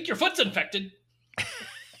 I think your foot's infected.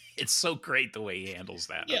 It's so great the way he handles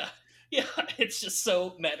that. Yeah. Yeah, it's just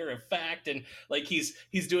so matter of fact, and like he's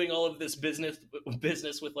doing all of this business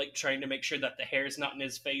with like trying to make sure that the hair's not in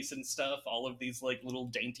his face and stuff. All of these like little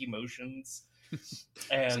dainty motions,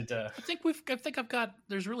 and I think I've got.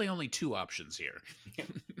 There's really only two options here.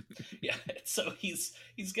 Yeah, so he's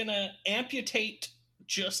gonna amputate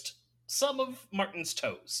just some of Martin's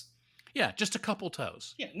toes. Yeah, just a couple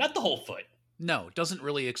toes. Yeah, not the whole foot. No, it doesn't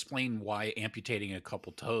really explain why amputating a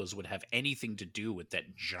couple toes would have anything to do with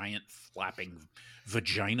that giant flapping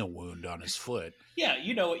vagina wound on his foot. Yeah,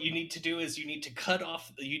 what you need to do is you need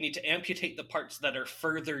to amputate the parts that are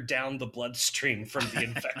further down the bloodstream from the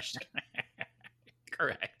infection.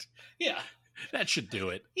 Correct. Yeah. That should do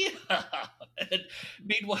it. Yeah. And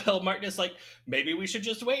meanwhile, Martin is like, maybe we should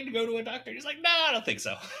just wait and go to a doctor. And he's like, no, I don't think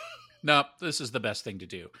so. No, this is the best thing to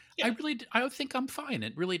do. Yeah. I think I'm fine.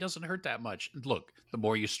 It really doesn't hurt that much. Look, the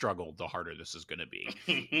more you struggle, the harder this is going to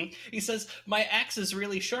be. He says, my axe is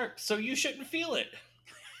really sharp, so you shouldn't feel it.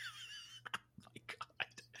 My God.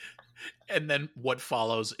 And then what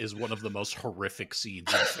follows is one of the most horrific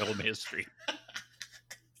scenes in film history.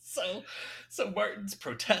 So Martin's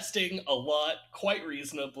protesting a lot, quite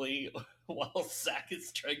reasonably, while Zach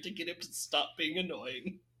is trying to get him to stop being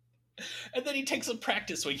annoying. And then he takes a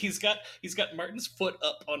practice swing. He's got Martin's foot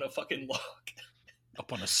up on a fucking log.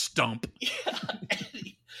 Up on a stump. Yeah.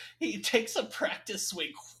 And he takes a practice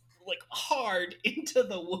swing like hard into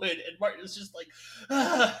the wood, and Martin's just like,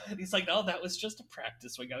 ah. And he's like, no, that was just a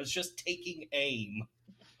practice swing. I was just taking aim.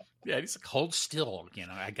 Yeah, he's like, hold still.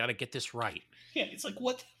 I got to get this right. Yeah, it's like,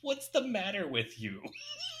 what's the matter with you?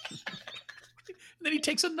 And then he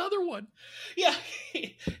takes another one. Yeah,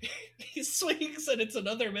 he swings and it's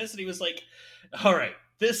another miss, and he was like, all right,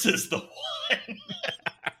 this is the one.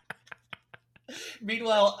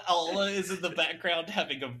 Meanwhile, Alma is in the background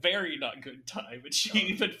having a very not good time, and she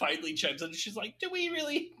even finally chimes in, and she's like, do we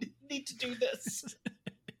really need to do this?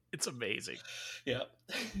 It's amazing. Yeah.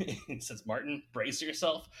 He says, Martin, brace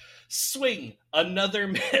yourself. Swing, another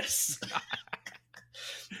miss.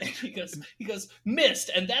 And he goes,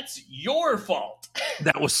 missed, and that's your fault.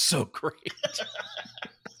 That was so great.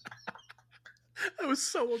 That was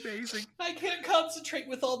so amazing. I can't concentrate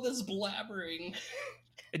with all this blabbering.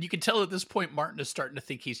 And you can tell at this point Martin is starting to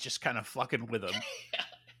think he's just kind of fucking with him.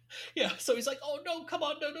 Yeah. So he's like, oh no, come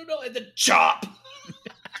on, no. And then chop.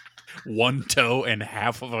 One toe and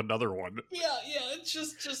half of another one. Yeah, it's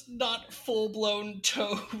just not full-blown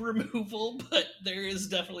toe removal, but there is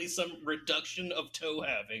definitely some reduction of toe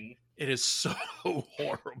having. It is so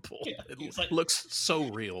horrible. Yeah, it looks so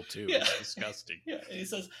real, too. Yeah. It's disgusting. Yeah, and he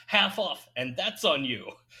says, half off, and that's on you.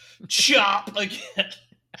 Chop again.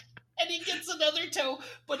 And he gets another toe,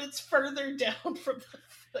 but it's further down from the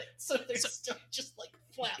foot, so there's still just like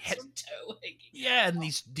flaps of toe hanging. Yeah, and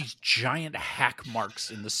these giant hack marks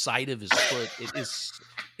in the side of his foot.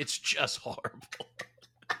 It's just horrible.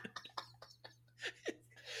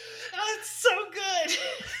 Oh, it's so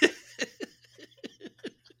good.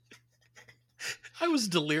 I was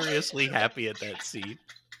deliriously happy at that scene.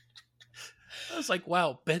 I was like,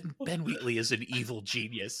 wow, Ben Wheatley is an evil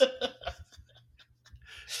genius.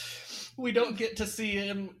 We don't get to see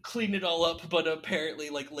him clean it all up, but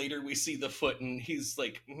apparently like later we see the foot and he's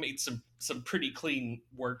like made some pretty clean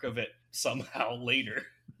work of it somehow later.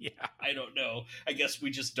 Yeah. I don't know. I guess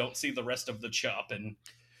we just don't see the rest of the chop. And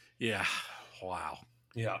yeah. Wow.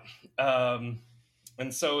 Yeah.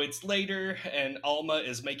 And so it's later and Alma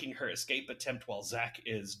is making her escape attempt while Zach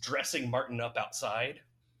is dressing Martin up outside.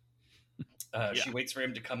 She waits for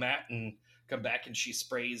him to come back and she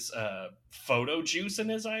sprays photo juice in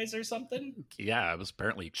his eyes or something. Yeah, it was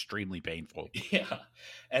apparently extremely painful. Yeah.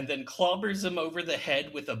 And then clobbers him over the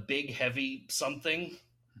head with a big, heavy something.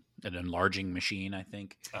 An enlarging machine, I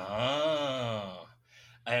think. Ah.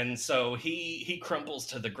 And so he crumples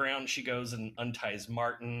to the ground. She goes and unties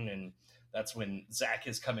Martin, and that's when Zach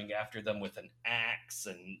is coming after them with an axe,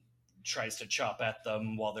 and tries to chop at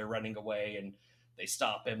them while they're running away, and they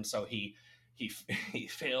stop him. So he he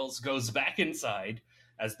fails, goes back inside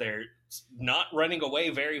as they're not running away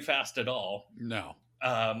very fast at all. No.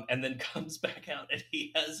 And then comes back out, and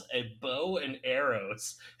he has a bow and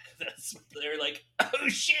arrows. They're like, oh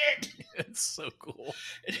shit! It's so cool.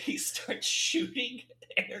 And he starts shooting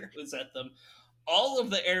arrows at them. All of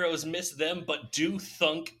the arrows miss them, but do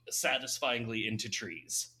thunk satisfyingly into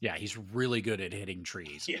trees. Yeah, he's really good at hitting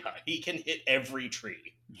trees. Yeah, he can hit every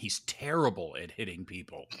tree. He's terrible at hitting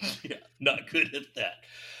people. Yeah, not good at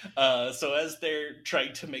that. So as they're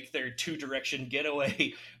trying to make their two-direction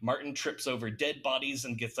getaway, Martin trips over dead bodies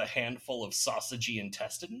and gets a handful of sausagey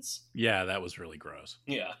intestines. Yeah, that was really gross.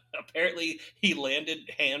 Yeah, apparently he landed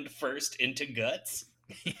hand first into guts.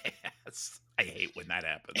 Yes, I hate when that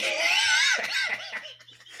happens.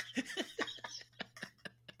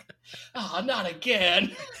 Oh, not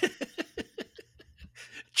again.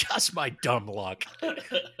 Just my dumb luck.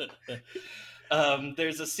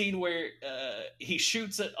 There's a scene where he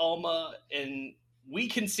shoots at Alma, and we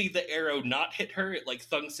can see the arrow not hit her. It like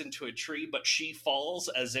thunks into a tree, but she falls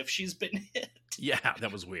as if she's been hit. Yeah,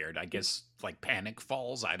 that was weird. I guess like panic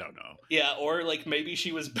falls. I don't know. Yeah, or like maybe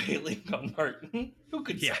she was bailing on Martin. Who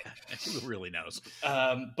could say? Who really knows?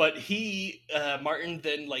 But Martin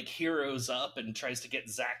then like heroes up and tries to get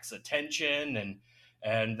Zach's attention,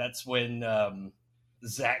 and that's when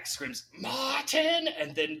Zach screams, "Martin!"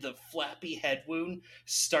 And then the flappy head wound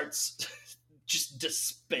starts just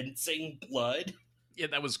dispensing blood. Yeah,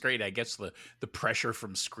 that was great. I guess the pressure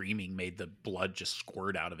from screaming made the blood just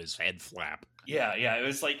squirt out of his head flap. Yeah.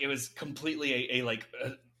 It was completely a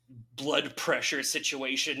blood pressure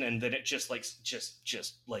situation, and then it just like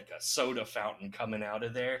a soda fountain coming out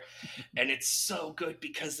of there. And it's so good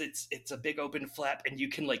because it's a big open flap, and you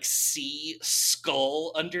can like see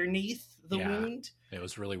skull underneath the wound. It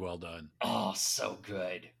was really well done. Oh, so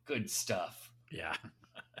good stuff. Yeah.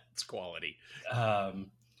 It's quality.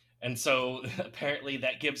 And so apparently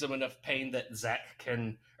that gives him enough pain that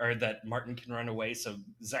that Martin can run away. So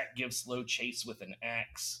Zach gives slow chase with an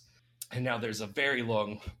axe. And now there's a very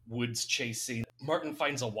long woods chase scene. Martin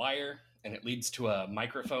finds a wire, and it leads to a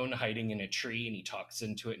microphone hiding in a tree, and he talks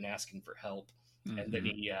into it and asking for help. Mm-hmm. And then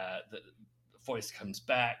the voice comes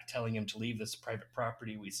back telling him to leave this private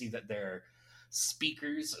property. We see that there are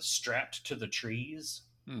speakers strapped to the trees.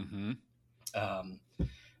 Mm-hmm. And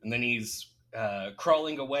then he's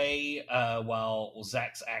crawling away while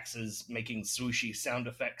Zach's axe is making swooshy sound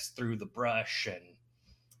effects through the brush, and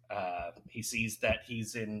he sees that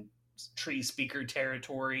he's in tree speaker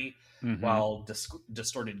territory. Mm-hmm. While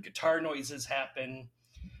distorted guitar noises happen.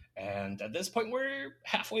 And at this point, we're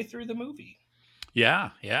halfway through the movie. Yeah.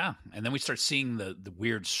 And then we start seeing the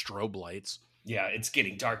weird strobe lights. Yeah, it's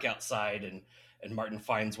getting dark outside, and Martin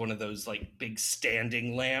finds one of those like big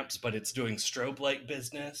standing lamps, but it's doing strobe light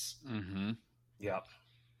business. Mm-hmm. Yep.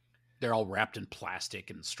 They're all wrapped in plastic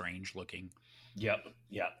and strange looking. Yep.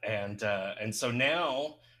 And so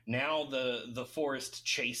now the forest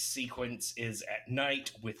chase sequence is at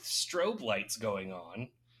night with strobe lights going on.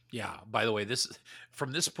 Yeah. By the way,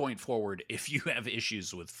 from this point forward, if you have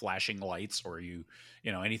issues with flashing lights or you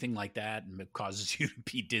anything like that, and it causes you to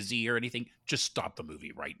be dizzy or anything, just stop the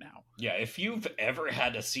movie right now. Yeah. If you've ever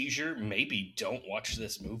had a seizure, maybe don't watch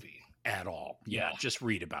this movie at all. Yeah. Just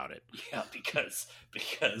read about it. Yeah. Because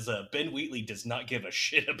Ben Wheatley does not give a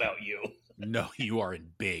shit about you. No, you are in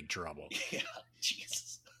big trouble. Yeah.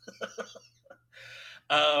 Jesus.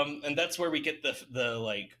 And that's where we get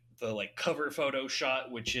the cover photo shot,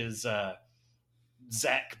 which is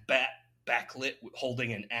Zach backlit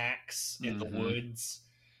holding an axe in the woods.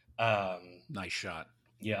 Nice shot.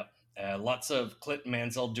 Yep. Lots of Clint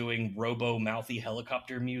Mansell doing robo-mouthy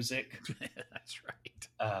helicopter music. That's right.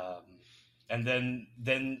 And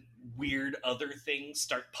then weird other things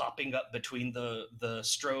start popping up between the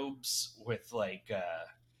strobes with like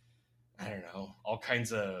I don't know, all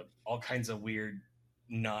kinds of weird,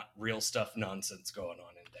 not real stuff nonsense going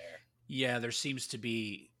on in there. Yeah, there seems to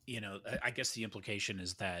be, I guess the implication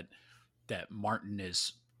is that Martin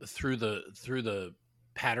is through the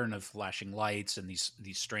pattern of flashing lights and these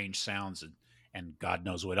strange sounds and God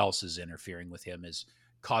knows what else is interfering with him, is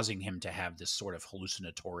causing him to have this sort of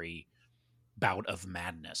hallucinatory bout of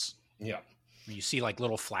madness. Yeah. You see like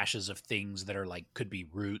little flashes of things that are like, could be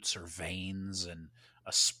roots or veins and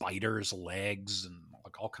a spider's legs and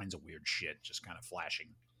like all kinds of weird shit just kind of flashing.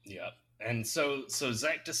 Yeah. And so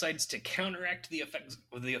Zach decides to counteract the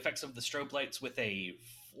effects of the strobe lights with a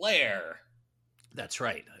flare. That's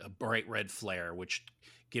right. A bright red flare, which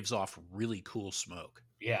gives off really cool smoke.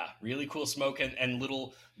 Yeah, really cool smoke and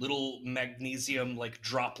little magnesium like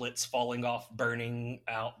droplets falling off, burning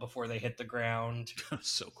out before they hit the ground.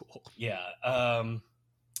 So cool. Yeah,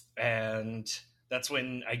 and that's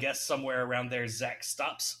when I guess somewhere around there, Zach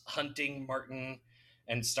stops hunting Martin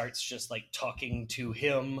and starts just like talking to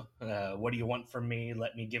him. What do you want from me?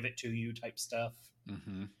 Let me give it to you, type stuff.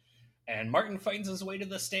 Mm-hmm. And Martin finds his way to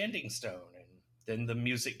the Standing Stone, and then the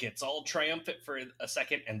music gets all triumphant for a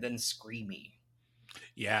second, and then screamy.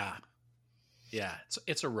 Yeah. Yeah,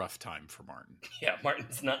 it's a rough time for Martin. Yeah,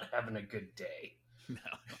 Martin's not having a good day. No.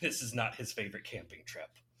 This is not his favorite camping trip.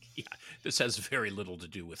 Yeah, this has very little to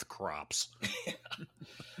do with crops.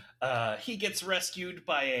 He gets rescued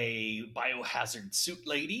by a biohazard suit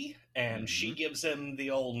lady, and she gives him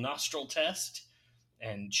the old nostril test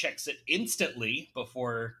and checks it instantly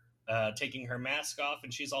before taking her mask off.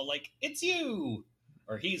 And she's all like, "It's you,"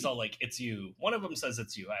 or he's all like, "It's you." One of them says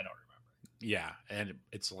it's you. I don't remember. Yeah, and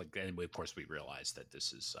it's like, and of course we realize that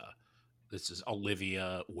this is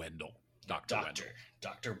Olivia Wendell,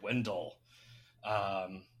 Dr. Wendell.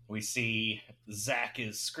 We see Zach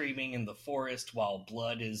is screaming in the forest while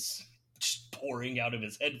blood is just pouring out of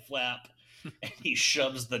his head flap, and he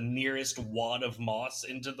shoves the nearest wad of moss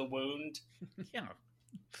into the wound. Yeah,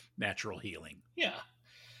 natural healing. Yeah.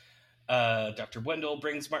 Dr. Wendell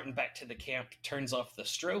brings Martin back to the camp, turns off the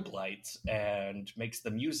strobe lights, and makes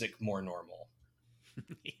the music more normal.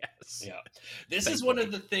 Yes. Yeah. This is one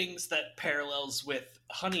of the things that parallels with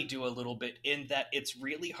Honeydew a little bit, in that it's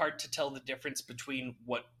really hard to tell the difference between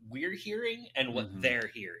what we're hearing and what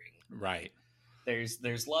they're hearing. Right.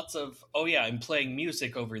 There's lots of, oh yeah, I'm playing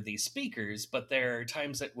music over these speakers, but there are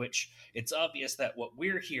times at which it's obvious that what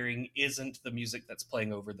we're hearing isn't the music that's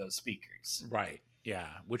playing over those speakers. Right. Yeah,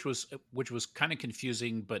 which was kind of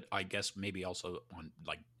confusing, but I guess maybe also on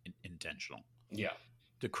like intentional. Yeah.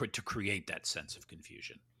 To create that sense of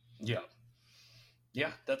confusion. Yeah.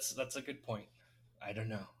 Yeah, that's a good point. I don't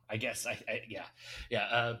know. I guess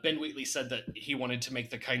yeah. Ben Wheatley said that he wanted to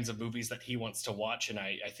make the kinds of movies that he wants to watch, and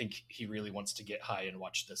I think he really wants to get high and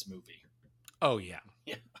watch this movie. Oh yeah.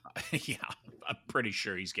 Yeah. Yeah. I'm pretty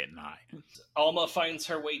sure he's getting high. Alma finds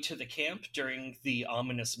her way to the camp during the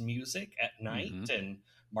ominous music at night, and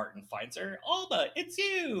Martin finds her. Alma, it's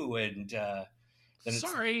you! And then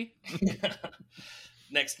sorry.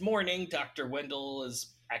 Next morning, Dr. Wendell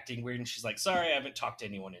is acting weird, and she's like, "Sorry, I haven't talked to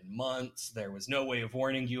anyone in months. There was no way of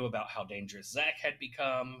warning you about how dangerous Zach had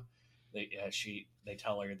become." They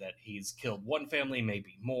tell her that he's killed one family,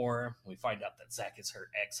 maybe more. We find out that Zach is her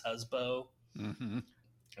ex-husband.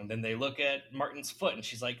 And then they look at Martin's foot, and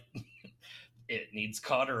she's like, "It needs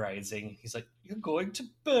cauterizing." He's like, "You're going to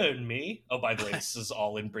burn me." Oh, by the way, this is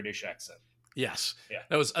all in British accent. Yes. Yeah.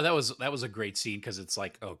 That was a great scene, because it's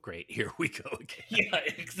like, oh great, here we go again. Yeah,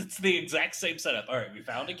 it's the exact same setup. All right, we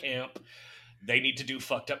found a camp. They need to do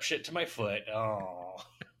fucked up shit to my foot. Oh.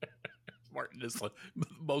 Martin is the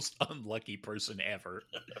most unlucky person ever.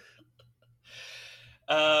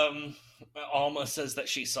 Alma says that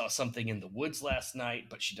she saw something in the woods last night,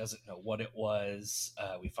 but she doesn't know what it was.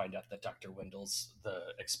 We find out that Dr. Wendell's,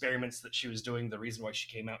 the experiments that she was doing, the reason why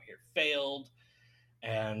she came out here, failed.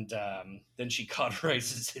 And then she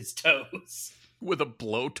cauterizes his toes. With a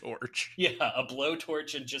blowtorch. Yeah, a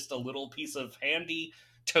blowtorch and just a little piece of handy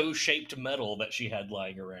toe-shaped metal that she had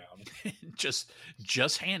lying around. just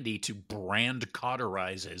handy to brand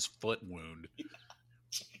cauterize his foot wound.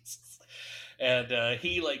 Jesus. And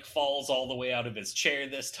he like falls all the way out of his chair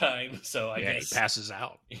this time, so I guess he passes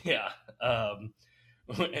out. Yeah.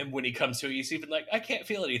 And when he comes to, he's even like, "I can't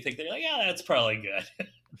feel anything." They're like, "Yeah, that's probably good."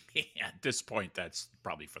 Yeah, at this point, that's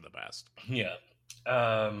probably for the best. Yeah.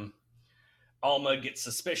 Alma gets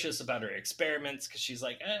suspicious about her experiments, because she's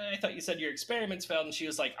like, "I thought you said your experiments failed." And she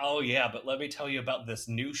was like, "Oh yeah, but let me tell you about this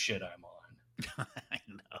new shit I'm on." I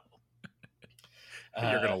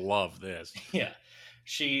know. You're gonna love this. Yeah.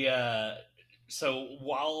 She so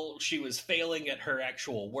while she was failing at her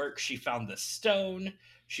actual work, she found the stone.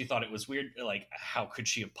 She thought it was weird, like, how could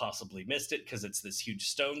she have possibly missed it, because it's this huge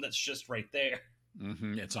stone that's just right there.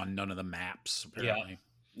 It's on none of the maps, apparently.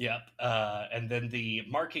 Yep. And then the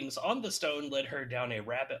markings on the stone led her down a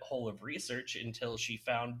rabbit hole of research until she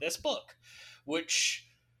found this book, which,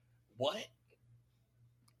 what?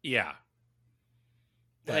 Yeah.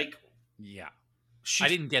 Like, yeah. I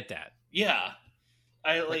didn't get that. Yeah.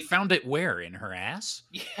 I like found it where? In her ass?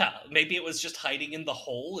 Yeah. Maybe it was just hiding in the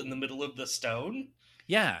hole in the middle of the stone.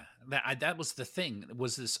 Yeah. That was the thing.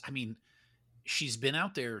 Was this, I mean, she's been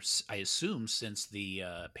out there, I assume, since the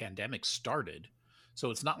pandemic started. So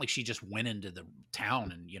it's not like she just went into the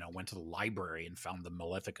town and, went to the library and found the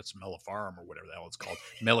Maleficus Maleficarum, or whatever the hell it's called.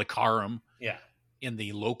 Melicarum. Yeah. in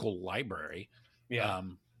the local library. Yeah.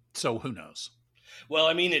 So who knows? Well,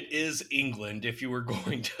 I mean, it is England. If you were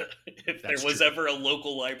going to, if there That's was true. ever a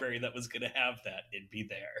local library that was going to have that, it'd be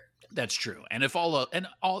there. That's true. And if all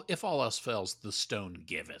else fails, the stone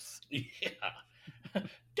giveth. Yeah.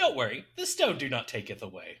 Don't worry, the stone do not taketh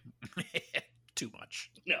away. Too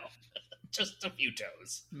much. No, just a few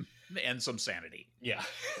toes. And some sanity. Yeah.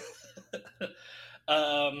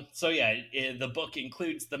 So yeah, the book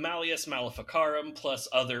includes the Malleus Maleficarum plus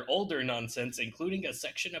other older nonsense, including a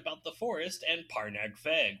section about the forest and Parnag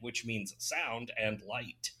Feg, which means sound and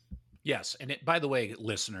light. Yes, and by the way,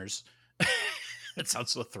 listeners, it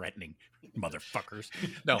sounds so threatening, motherfuckers.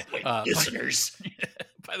 No, listeners.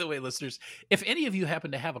 By the way, listeners, if any of you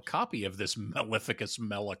happen to have a copy of this Maleficus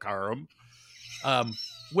Melicarum,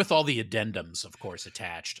 with all the addendums, of course,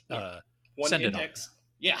 attached, One send index. it on.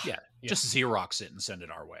 Yeah, just Xerox it and send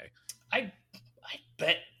it our way. I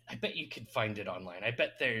bet you could find it online. I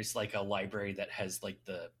bet there's like a library that has like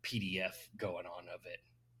the PDF going on of it.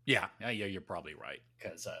 Yeah, you're probably right.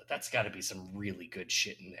 Because that's got to be some really good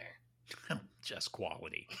shit in there. Just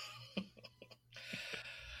quality.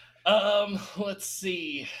 Let's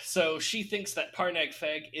see. So she thinks that Parnag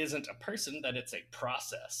Feg isn't a person, that it's a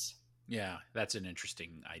process. Yeah, that's an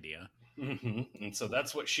interesting idea. Mm-hmm. And so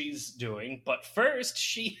that's what she's doing. But first,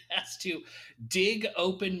 she has to dig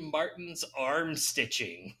open Martin's arm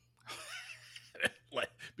stitching.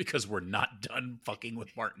 Because we're not done fucking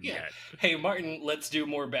with Martin yet. Hey, Martin, let's do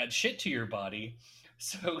more bad shit to your body.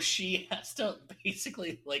 So she has to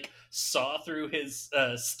basically like saw through his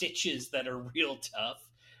stitches that are real tough.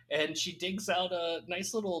 And she digs out a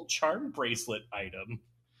nice little charm bracelet item.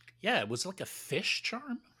 Yeah, it was like a fish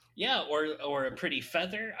charm. Yeah, or a pretty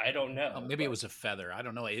feather. I don't know. Maybe it was a feather. I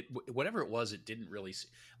don't know. Whatever it was, it didn't really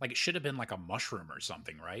like. It should have been like a mushroom or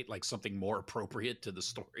something, right? Like something more appropriate to the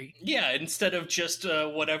story. Yeah, instead of just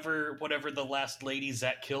whatever the last lady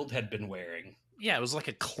Zach killed had been wearing. Yeah, it was like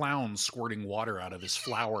a clown squirting water out of his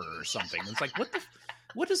flower or something. It's like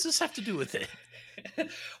what does this have to do with it?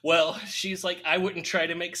 Well, she's like, I wouldn't try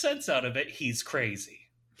to make sense out of it. He's crazy.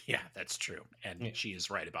 Yeah, that's true. And she is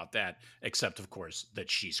right about that, except, of course, that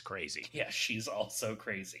she's crazy. Yeah, she's also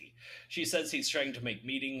crazy. She says he's trying to make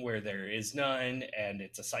meaning where there is none, and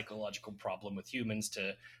it's a psychological problem with humans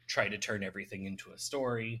to try to turn everything into a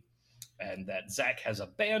story, and that Zach has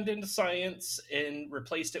abandoned science and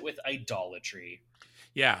replaced it with idolatry.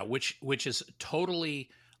 Yeah, which is totally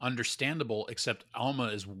understandable, except Alma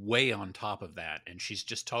is way on top of that, and she's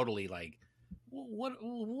just totally like,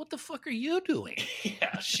 what the fuck are you doing?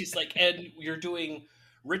 Yeah, she's like, and you're doing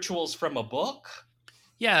rituals from a book?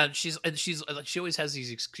 Yeah, she always has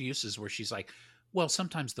these excuses where she's like, well,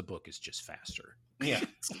 sometimes the book is just faster. Yeah.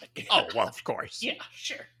 Oh, well, of course. Yeah,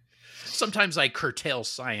 sure. Sometimes I curtail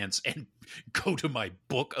science and go to my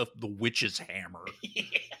book of the witch's hammer. Yeah.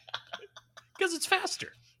 Because it's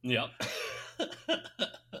faster. Yep.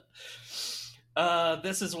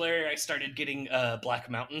 This is where I started getting Black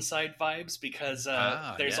Mountainside vibes, because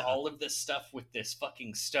there's all of this stuff with this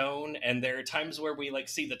fucking stone, and there are times where we like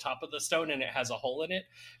see the top of the stone and it has a hole in it,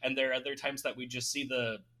 and there are other times that we just see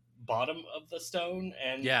the bottom of the stone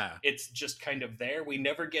and it's just kind of there. We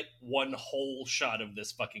never get one whole shot of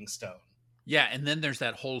this fucking stone. Yeah, and then there's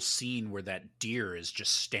that whole scene where that deer is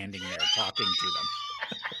just standing there talking to them.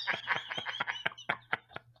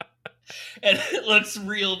 And it looks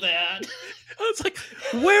real bad. It's like,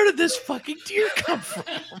 where did this fucking deer come from?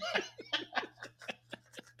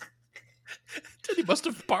 He must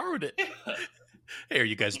have borrowed it. Hey, are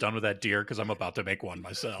you guys done with that deer? Because I'm about to make one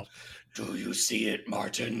myself. Do you see it,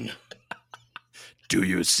 Martin? Do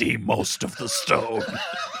you see most of the stone?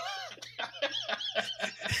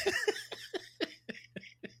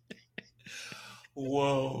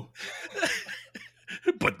 Whoa.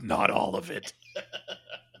 But not all of it.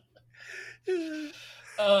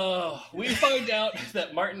 We find out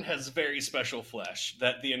that Martin has very special flesh,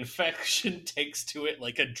 that the infection takes to it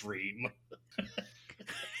like a dream.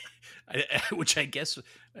 Which I guess,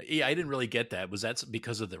 I didn't really get that. Was that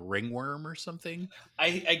because of the ringworm or something?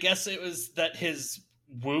 I guess it was that his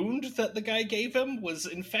wound that the guy gave him was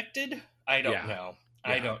infected. I don't know.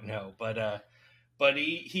 Yeah. I don't know. But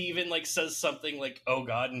he even like says something like, "Oh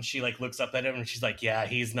God," and she like looks up at him and she's like, "Yeah,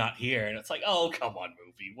 he's not here." And it's like, "Oh, come on,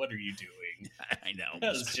 movie, what are you doing?" I know.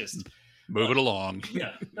 That's just move it along.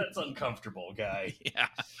 Yeah, that's uncomfortable, guy. Yeah.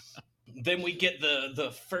 Then we get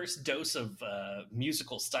the first dose of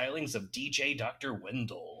musical stylings of DJ Dr.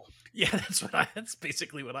 Wendell. Yeah, that's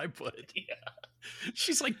basically what I put. Yeah.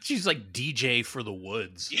 She's like DJ for the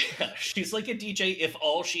woods. Yeah, she's like a DJ if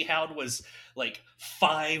all she had was like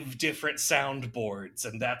 5 different soundboards,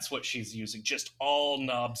 and that's what she's using, just all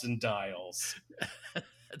knobs and dials.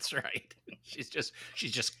 That's right. She's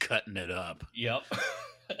just cutting it up. Yep.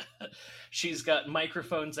 She's got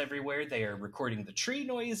microphones everywhere. They are recording the tree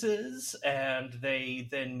noises, and they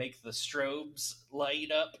then make the strobes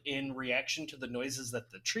light up in reaction to the noises that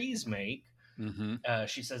the trees make. Mm-hmm.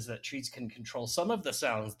 She says that trees can control some of the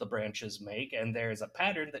sounds the branches make, and there's a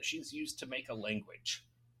pattern that she's used to make a language.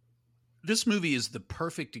 This movie is the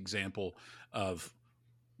perfect example of,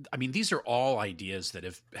 I mean, these are all ideas that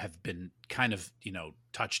have been kind of,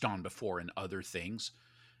 touched on before in other things,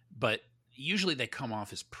 but usually they come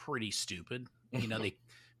off as pretty stupid,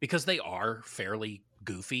 because they are fairly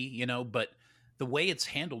goofy, but the way it's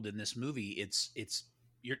handled in this movie, it's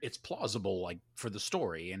plausible, like, for the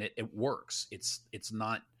story, and it works. It's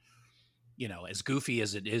not, as goofy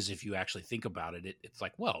as it is. If you actually think about it, it's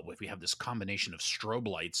like, well, if we have this combination of strobe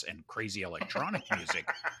lights and crazy electronic music,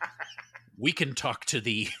 we can talk to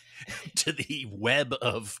the web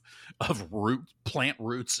of plant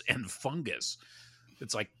roots and fungus.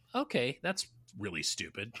 It's like, okay, that's really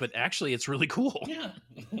stupid, but actually it's really cool. Yeah.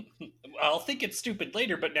 I'll think it's stupid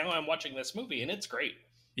later, but now I'm watching this movie and it's great.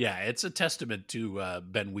 Yeah, it's a testament to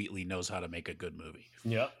Ben Wheatley knows how to make a good movie.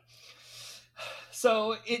 Yep.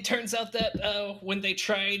 So it turns out that when they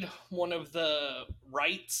tried one of the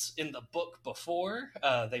rights in the book before,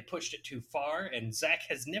 they pushed it too far, and Zach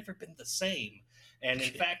has never been the same. And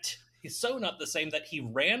in fact, he's so not the same that he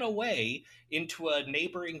ran away into a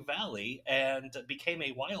neighboring valley and became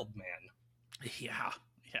a wild man. Yeah,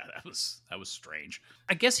 that was strange.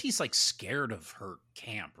 I guess he's like scared of her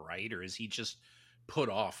camp, right? Or is he just put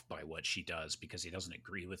off by what she does because he doesn't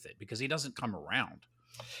agree with it? Because he doesn't come around.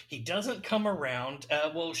 He doesn't come around.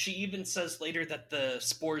 Well, she even says later that the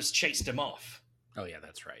spores chased him off. Oh yeah,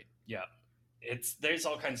 that's right. Yeah, there's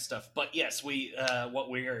all kinds of stuff. But yes, what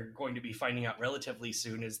we are going to be finding out relatively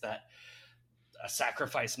soon is that a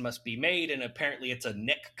sacrifice must be made, and apparently it's a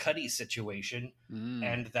neck cutty situation,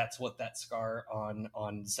 and that's what that scar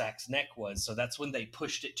on Zach's neck was. So that's when they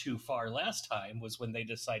pushed it too far last time, was when they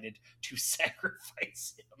decided to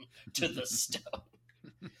sacrifice him to the stone.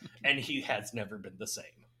 And he has never been the same.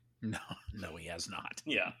 No, he has not.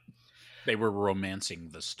 Yeah. They were romancing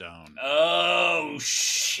the stone. Oh,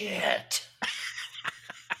 shit.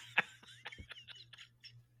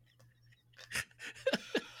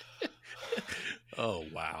 Oh,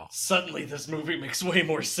 wow. Suddenly this movie makes way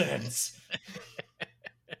more sense.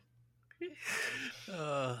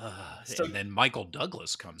 And then Michael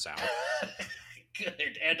Douglas comes out.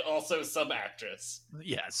 Good. And also some actress.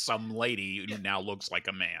 Yeah, some lady who now looks like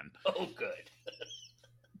a man. Oh, good.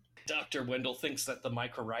 Dr. Wendell thinks that the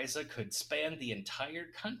mycorrhiza could span the entire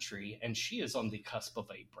country, and she is on the cusp of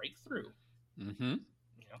a breakthrough. Mm-hmm.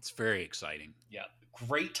 Yeah. It's very exciting. Yeah.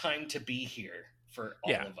 Great time to be here for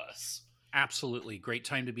all of us. Absolutely. Great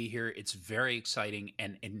time to be here. It's very exciting,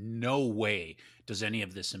 and in no way does any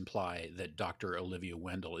of this imply that Dr. Olivia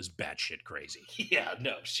Wendell is batshit crazy. Yeah,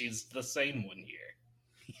 no, she's the sane one here.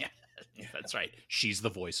 Yeah, that's right. She's the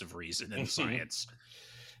voice of reason and science.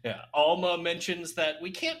 Yeah, Alma mentions that we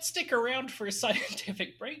can't stick around for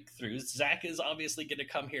scientific breakthroughs. Zach is obviously going to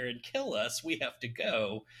come here and kill us. We have to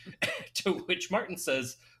go. To which Martin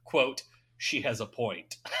says, quote, "She has a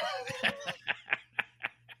point."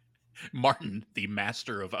 Martin, the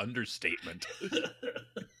master of understatement.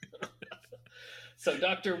 So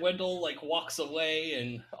Dr. Wendell walks away,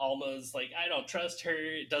 and Alma's like, I don't trust her.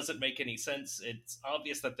 It doesn't make any sense. It's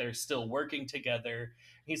obvious that they're still working together.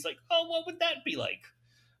 He's like, oh, what would that be like?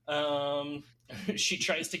 She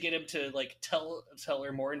tries to get him to tell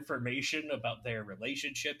her more information about their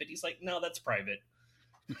relationship, and he's like, no, that's private.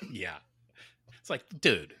 Yeah. It's like,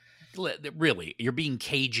 dude, really, you're being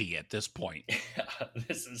cagey at this point. Yeah,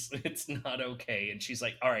 it's not okay. And she's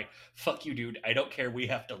like, all right, fuck you, dude. I don't care. We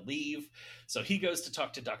have to leave. So he goes to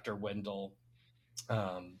talk to Dr. Wendell.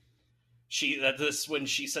 When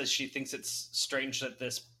she says she thinks it's strange that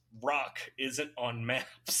this rock isn't on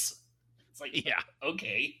maps. It's like, yeah,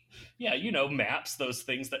 okay. Yeah, maps, those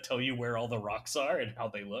things that tell you where all the rocks are and how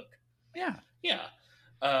they look. Yeah. Yeah.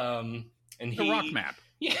 And the rock map.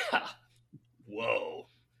 Yeah. Whoa.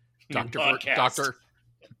 Dr.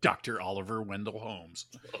 Oliver Wendell Holmes.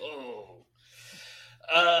 Oh.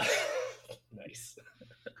 Nice.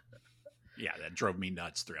 Yeah, that drove me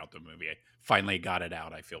nuts throughout the movie. I finally got it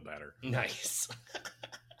out. I feel better. Nice.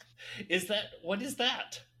 What is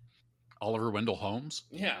that? Oliver Wendell Holmes?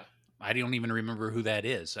 Yeah. I don't even remember who that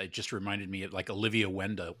is. It just reminded me of Olivia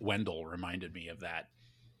Wendell reminded me of that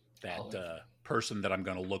person that I'm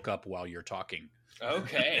going to look up while you're talking.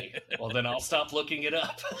 Okay. Well, then I'll stop looking it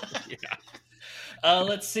up. Yeah.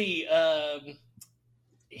 Let's see.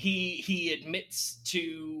 He admits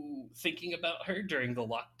to thinking about her during the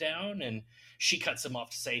lockdown, and she cuts him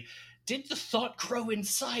off to say, "Did the thought grow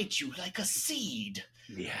inside you like a seed?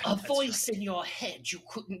 Yeah. A voice in your head you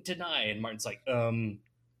couldn't deny?" And Martin's like,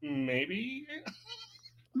 maybe?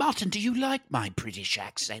 Martin, do you like my British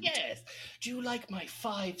accent? Yes. Do you like my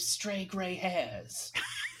 5 stray grey hairs?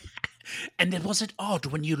 And was it odd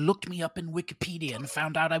when you looked me up in Wikipedia and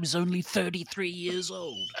found out I was only 33 years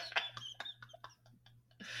old?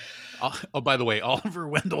 Oh, by the way, Oliver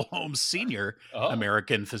Wendell Holmes Sr.,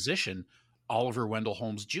 American physician, Oliver Wendell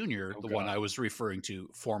Holmes Jr., the one I was referring to,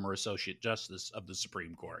 former Associate Justice of the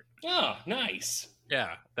Supreme Court. Oh, nice.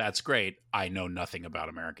 Yeah, that's great. I know nothing about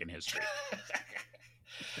American history.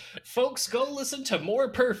 Folks, go listen to More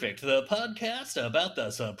Perfect, the podcast about the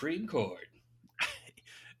Supreme Court.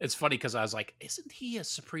 It's funny because I was like, isn't he a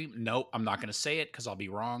Supreme? Nope, I'm not going to say it because I'll be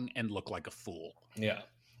wrong and look like a fool. Yeah.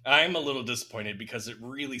 I'm a little disappointed because it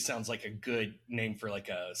really sounds like a good name for like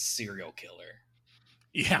a serial killer.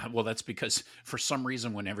 Yeah, well, that's because for some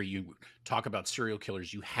reason, whenever you talk about serial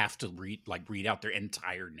killers, you have to read out their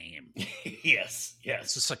entire name. Yes.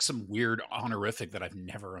 It's just like some weird honorific that I've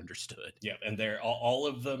never understood. Yeah, and they're all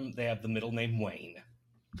of them. They have the middle name Wayne.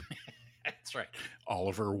 That's right,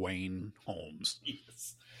 Oliver Wayne Holmes.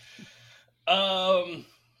 Yes.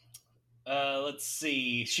 Let's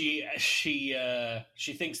see. She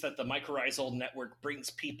thinks that the mycorrhizal network brings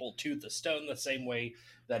people to the stone the same way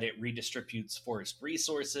that it redistributes forest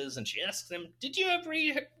resources, and she asks him, "Did you have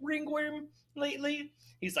ringworm lately?"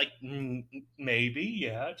 He's like, "Maybe,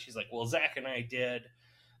 yeah." She's like, "Well, Zach and I did."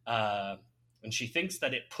 And she thinks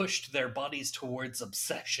that it pushed their bodies towards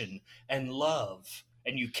obsession and love,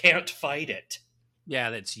 and you can't fight it. Yeah,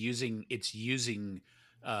 it's using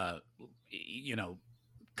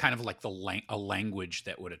kind of like a language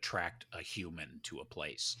that would attract a human to a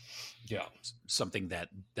place. Yeah. Something that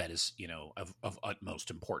is, of utmost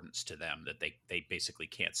importance to them, that they basically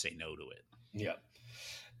can't say no to it. Yeah.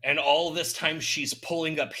 And all this time she's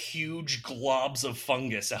pulling up huge globs of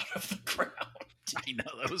fungus out of the ground. I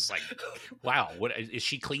know. That was like, wow, what is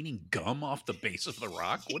she cleaning gum off the base of the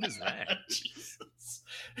rock? What is that? Jesus.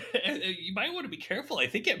 You might want to be careful. I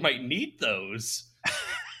think it might need those.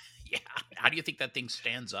 Yeah. How do you think that thing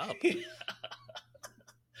stands up?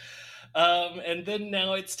 And then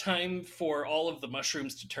now it's time for all of the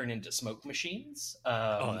mushrooms to turn into smoke machines.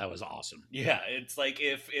 That was awesome. Yeah, it's like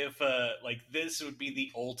if like this would be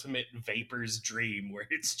the ultimate vapor's dream, where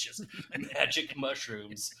it's just magic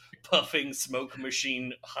mushrooms puffing smoke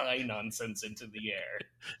machine high nonsense into the air.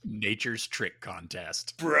 Nature's trick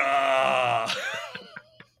contest. Bruh.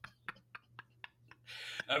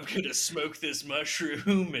 I'm gonna smoke this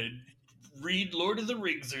mushroom and read Lord of the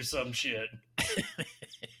Rings or some shit.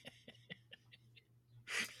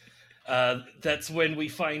 That's when we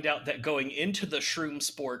find out that going into the shroom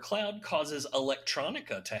spore cloud causes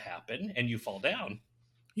electronica to happen, and you fall down.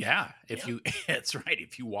 Yeah, that's right.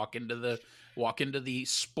 If you walk into the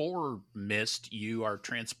spore mist, you are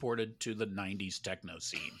transported to the 90s techno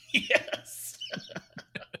scene. Yes.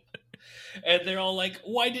 And they're all like,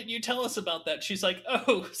 "Why didn't you tell us about that?" She's like,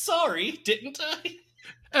 "Oh, sorry, didn't I?"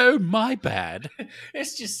 Oh, my bad.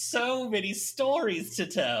 There's just so many stories to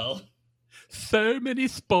tell. So many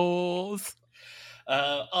spores.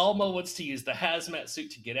 Alma wants to use the hazmat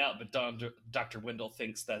suit to get out, but Dr. Wendell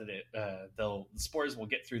thinks that the spores will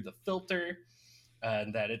get through the filter,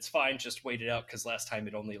 and that it's fine, just wait it out, because last time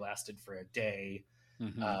it only lasted for a day.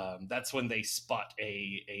 Mm-hmm. That's when they spot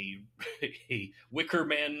a Wicker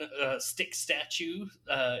Man stick statue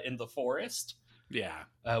in the forest. Yeah.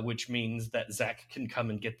 Which means that Zach can come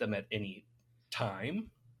and get them at any time.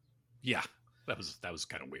 Yeah. That was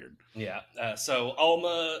kind of weird. Yeah. So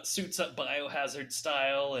Alma suits up Biohazard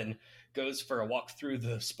style and goes for a walk through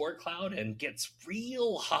the spore cloud and gets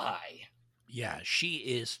real high. Yeah, she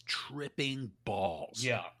is tripping balls.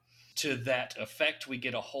 Yeah. To that effect, we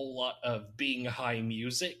get a whole lot of being high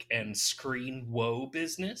music and screen woe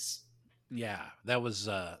business. Yeah, that was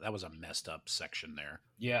a messed up section there.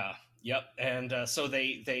 Yeah. Yep. And so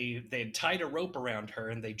they had tied a rope around her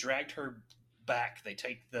and they dragged her back. They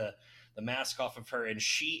take the mask off of her, and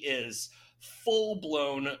she is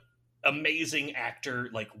full-blown amazing actor,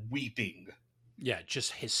 like weeping. Yeah,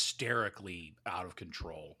 just hysterically out of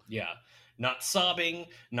control. Yeah. Not sobbing,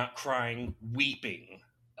 not crying, weeping.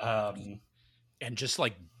 And just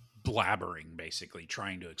like blabbering, basically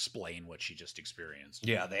trying to explain what she just experienced.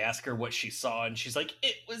 Yeah, they ask her what she saw, and she's like,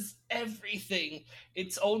 "It was everything.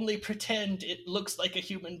 It's only pretend. It looks like a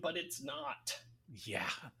human, but it's not." Yeah,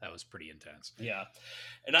 that was pretty intense. Yeah.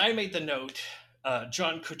 And I made the note,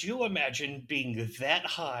 John, could you imagine being that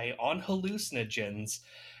high on hallucinogens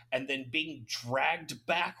and then being dragged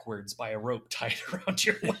backwards by a rope tied around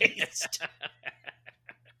your waist?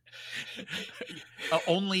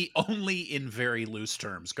 Only in very loose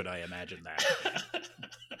terms could I imagine that.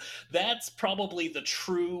 That's probably the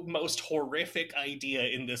true most horrific idea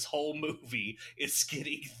in this whole movie, is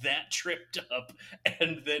getting that tripped up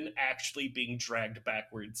and then actually being dragged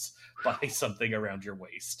backwards by something around your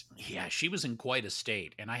waist. Yeah, she was in quite a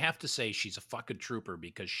state, and I have to say she's a fucking trooper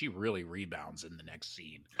because she really rebounds in the next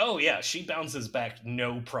scene. Oh yeah, she bounces back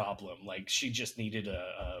no problem. Like, she just needed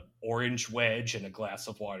a orange wedge and a glass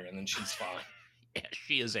of water, and then she's fine. Yeah,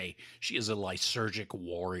 she is a lysergic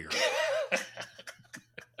warrior.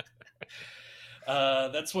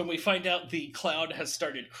 That's when we find out the cloud has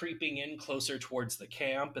started creeping in closer towards the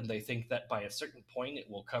camp, and they think that by a certain point it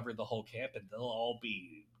will cover the whole camp and they'll all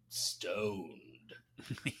be stoned.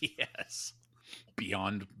 Yes.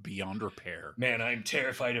 Beyond repair. Man, I'm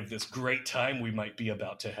terrified of this great time we might be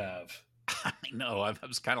about to have. I know. I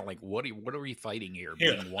was kind of like, what are we fighting here?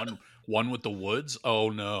 Yeah. Being one with the woods? Oh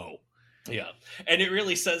no. Yeah, and it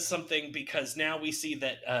really says something, because now we see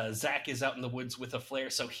that Zach is out in the woods with a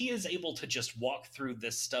flare, so he is able to just walk through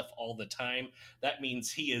this stuff all the time. That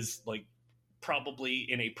means he is, like, probably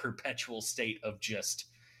in a perpetual state of just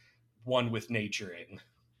one with naturing.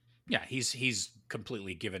 Yeah, he's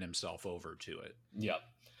completely given himself over to it. Yep.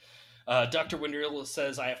 Dr. Winderl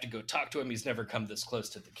says, I have to go talk to him. He's never come this close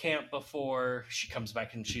to the camp before. She comes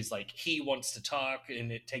back and she's like, he wants to talk.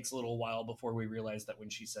 And it takes a little while before we realize that when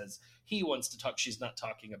she says he wants to talk, she's not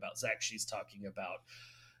talking about Zach. She's talking about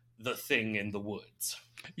the thing in the woods.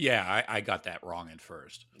 Yeah, I got that wrong at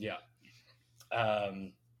first. Yeah.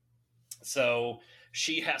 So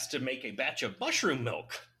she has to make a batch of mushroom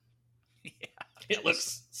milk. Yeah, It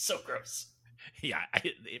looks so gross. Yeah,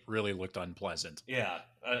 it really looked unpleasant. Yeah,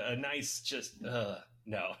 a nice just no.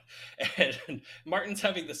 And Martin's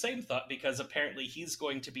having the same thought, because apparently he's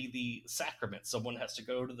going to be the sacrament. Someone has to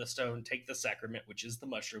go to the stone, take the sacrament, which is the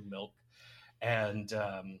mushroom milk. And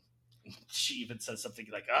she even says something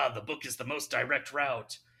like, the book is the most direct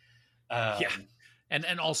route. Yeah.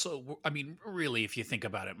 And also, I mean, really, if you think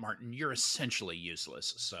about it, Martin, you're essentially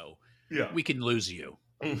useless. So yeah, we can lose you.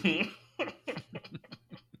 Mm-hmm.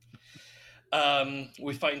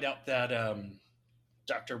 We find out that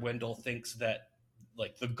Dr. Wendell thinks that,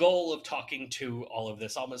 like, the goal of talking to all of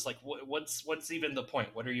this, almost like, what's even the point?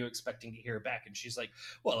 What are you expecting to hear back? And she's like,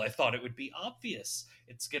 well, I thought it would be obvious.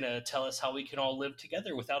 It's going to tell us how we can all live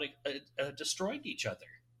together without destroying each other.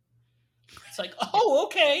 It's like, oh,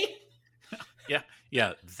 okay.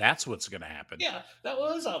 Yeah, that's what's going to happen. Yeah, that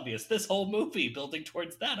was obvious. This whole movie building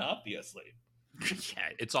towards that, obviously.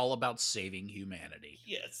 Yeah, it's all about saving humanity.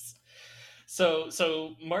 Yes.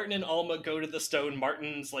 So Martin and Alma go to the stone.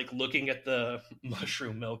 Martin's, like, looking at the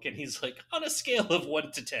mushroom milk, and he's like, on a scale of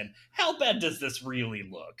 1 to 10, how bad does this really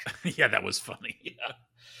look? Yeah, that was funny. Yeah.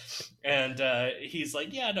 And he's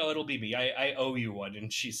like, yeah, no, it'll be me. I owe you one.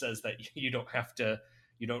 And she says that you don't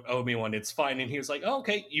owe me one. It's fine. And he was like, oh,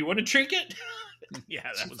 okay, you want to drink it? Yeah,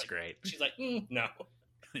 that was like, great. She's like, no.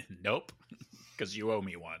 Nope, because you owe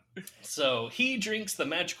me one. So he drinks the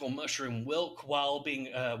magical mushroom milk while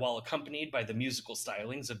accompanied by the musical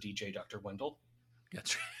stylings of DJ Dr. Wendell.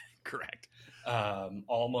 That's right. Correct.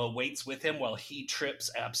 Alma waits with him while he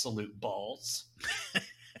trips absolute balls.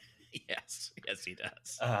 Yes, he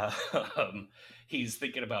does. He's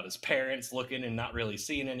thinking about his parents, looking and not really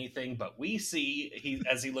seeing anything, but we see,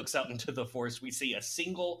 as he looks out into the forest, we see a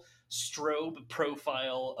single strobe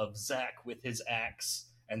profile of Zach with his axe,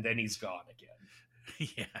 and then he's gone again.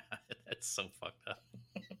 Yeah, that's so fucked up.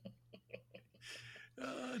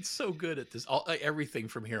 It's so good at this. Everything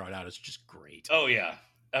from here on out is just great. Oh, yeah.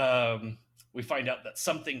 We find out that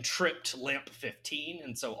something tripped lamp 15,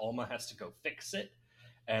 and so Alma has to go fix it.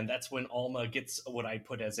 And that's when Alma gets what I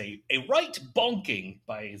put as a right bonking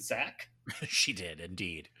by Zach. She did,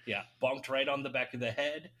 indeed. Yeah, bonked right on the back of the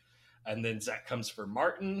head. And then Zach comes for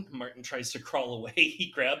Martin. Martin tries to crawl away.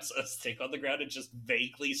 He grabs a stick on the ground and just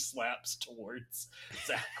vaguely slaps towards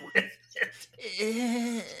Zach with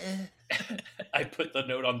it. I put the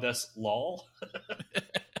note on this, lol.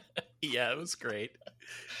 Yeah, it was great.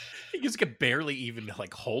 He just could barely even,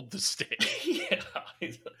 like, hold the stick. Yeah,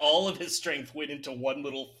 all of his strength went into one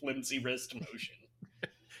little flimsy wrist motion.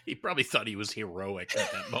 He probably thought he was heroic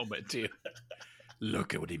at that moment, too.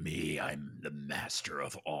 Look at me, I'm the master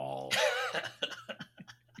of all.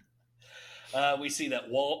 We see that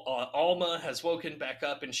Alma has woken back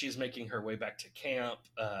up and she's making her way back to camp.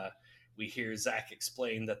 We hear Zach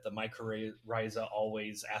explain that the mycorrhiza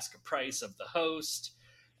always ask a price of the host,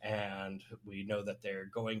 and we know that they're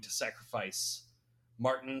going to sacrifice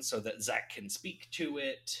Martin so that Zach can speak to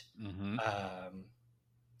it. Mm-hmm.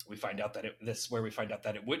 We find out that this is where we find out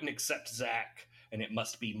that it wouldn't accept Zach, and it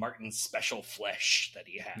must be Martin's special flesh that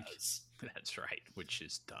he has. That's right, which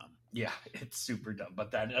is dumb. Yeah, it's super dumb,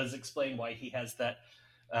 but that does explain why he has that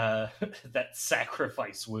that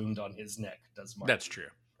sacrifice wound on his neck. Does Martin? That's true.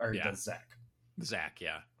 Or does Zach? Zach,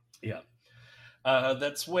 yeah. Yeah.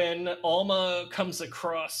 That's when Alma comes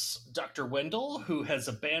across Dr. Wendell, who has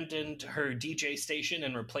abandoned her DJ station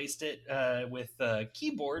and replaced it with a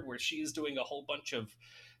keyboard where she's doing a whole bunch of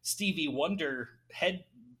Stevie Wonder head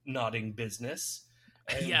nodding business.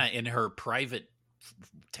 And yeah, in her private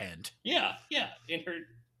tent. Yeah, in her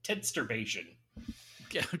tentsturbation.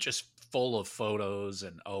 Yeah, just full of photos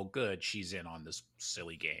and good, she's in on this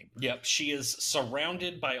silly game. Yep, she is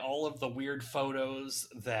surrounded by all of the weird photos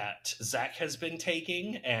that Zach has been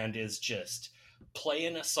taking and is just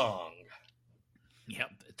playing a song. Yep,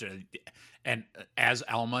 and as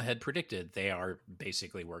Alma had predicted, they are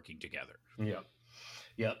basically working together.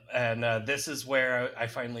 Yep, and this is where I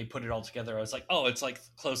finally put it all together. I was like, oh, it's like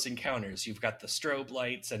Close Encounters. You've got the strobe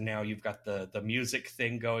lights, and now you've got the music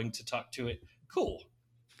thing going to talk to it. Cool.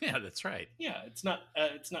 Yeah, that's right. Yeah, it's not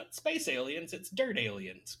space aliens, it's dirt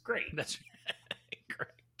aliens. Great. That's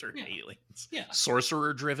correct. Dirt aliens. Yeah.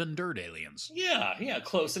 Sorcerer-driven dirt aliens. Yeah.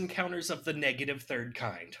 Close Encounters of the negative third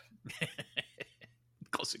kind.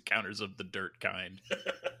 Close Encounters of the dirt kind.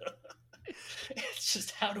 It's just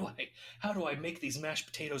how do I make these mashed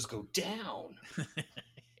potatoes go down?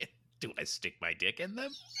 Do I stick my dick in them?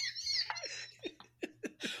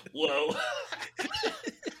 Whoa.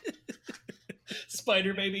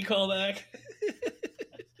 Spider Baby callback.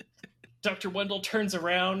 Dr. Wendell turns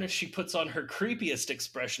around. She puts on her creepiest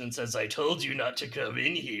expression and says, I told you not to come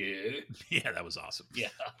in here. Yeah, that was awesome. Yeah.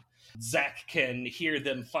 Zach can hear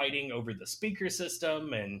them fighting over the speaker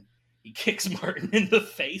system, and he kicks Martin in the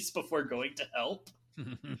face before going to help.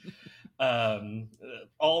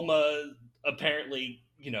 Alma apparently,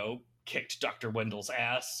 kicked Dr. Wendell's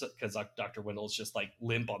ass because Dr. Wendell's just like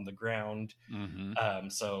limp on the ground. Mm-hmm.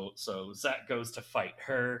 So Zach goes to fight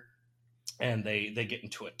her, and they get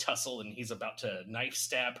into a tussle, and he's about to knife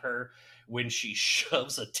stab her when she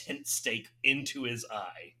shoves a tent stake into his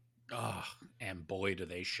eye. Oh, and boy, do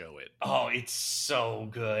they show it. Oh, it's so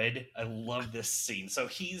good. I love this scene. So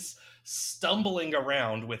he's stumbling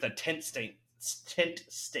around with a tent stake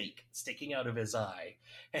sticking out of his eye,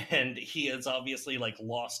 and he has obviously like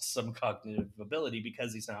lost some cognitive ability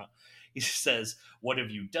because he says, what have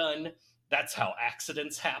you done? That's how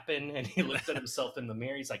accidents happen. And he looks at himself in the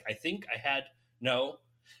mirror. He's like, I think no,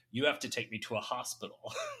 you have to take me to a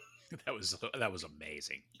hospital. That was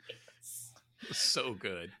amazing. Yes. So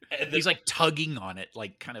good. And then, he's like tugging on it,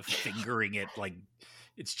 like kind of fingering it, like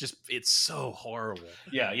it's so horrible.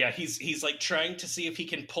 Yeah. He's like trying to see if he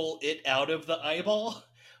can pull it out of the eyeball,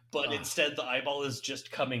 but instead the eyeball is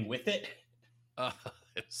just coming with it.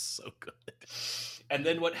 It's so good. And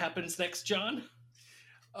then what happens next, John?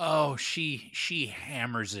 Oh, she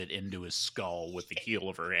hammers it into his skull with the heel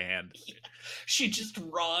of her hand. Yeah. She just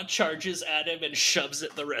raw charges at him and shoves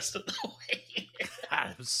it the rest of the way.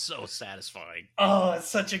 God, it was so satisfying. Oh, it's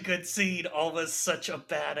such a good scene. Alma's such a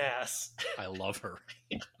badass. I love her.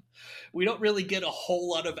 We don't really get a whole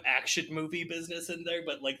lot of action movie business in there,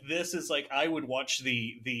 but like this is like I would watch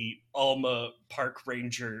the Alma Park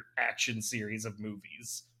Ranger action series of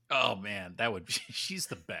movies. Oh man, she's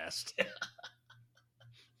the best.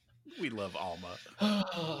 We love Alma.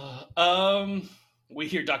 We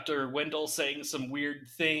hear Dr. Wendell saying some weird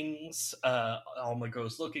things. Alma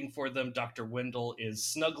goes looking for them. Dr. Wendell is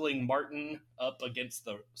snuggling Martin up against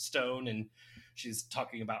the stone, and she's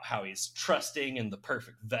talking about how he's trusting and the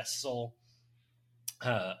perfect vessel.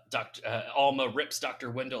 Alma rips Dr.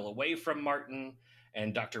 Wendell away from Martin,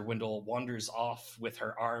 and Dr. Wendell wanders off with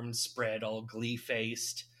her arms spread, all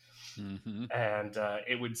glee-faced. Mm-hmm. And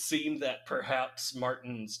it would seem that perhaps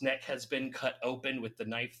Martin's neck has been cut open with the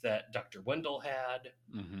knife that Dr. Wendell had.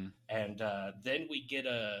 Mm-hmm. And then we get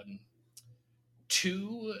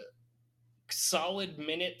 2 solid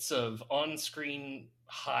minutes of on-screen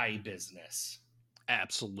high business.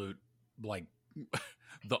 Absolute, like,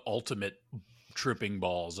 the ultimate tripping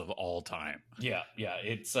balls of all time. Yeah.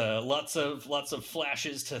 It's lots of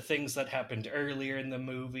flashes to things that happened earlier in the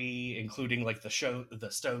movie, including like the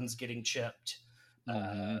stones getting chipped.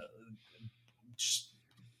 Mm-hmm.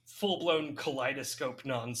 full-blown kaleidoscope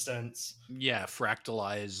nonsense. Yeah,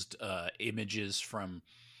 fractalized images from,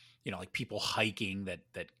 like people hiking that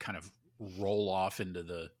kind of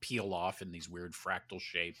peel off in these weird fractal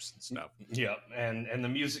shapes and stuff. Yeah, and the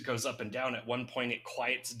music goes up and down. At one point it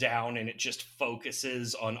quiets down and it just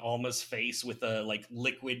focuses on Alma's face with a like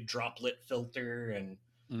liquid droplet filter, and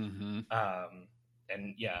and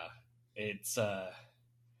yeah, it's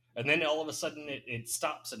and then all of a sudden it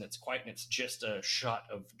stops and it's quiet, and it's just a shot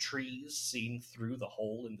of trees seen through the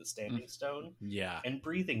hole in the standing stone. Yeah. And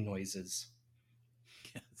breathing noises.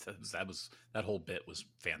 That whole bit was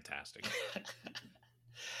fantastic.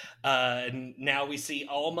 And now we see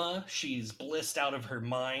Alma. She's blissed out of her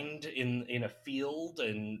mind in a field,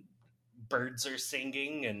 and birds are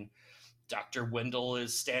singing, and Dr. Wendell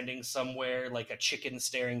is standing somewhere like a chicken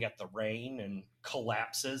staring at the rain, and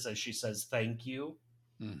collapses as she says thank you.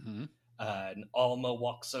 Mm-hmm. And Alma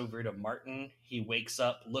walks over to Martin. He wakes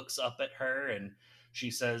up, looks up at her, and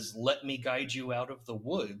she says, "Let me guide you out of the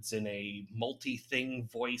woods," in a multi-thing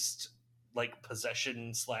voiced like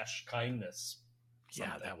possession / kindness.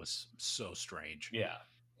 Yeah, that was so strange. Yeah.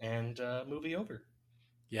 And movie over.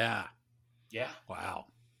 Yeah. Yeah. Wow.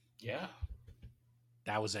 Yeah.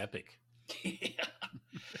 That was epic. Yeah.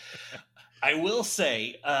 I will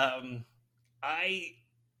say, I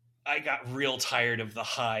got real tired of the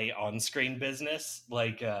high on-screen business.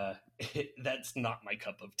 Like, that's not my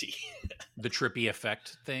cup of tea. The trippy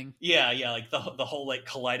effect thing? Yeah, like the whole like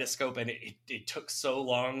kaleidoscope, and it took so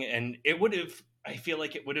long, and I feel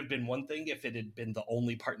like it would have been one thing if it had been the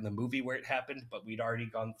only part in the movie where it happened, but we'd already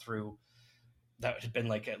gone through, that would have been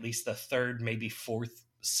like at least the third, maybe fourth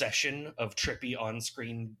session of trippy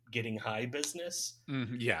on-screen getting high business.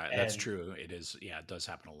 Yeah, that's true. It is. Yeah, it does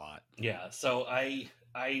happen a lot. Yeah, so I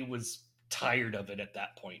was tired of it at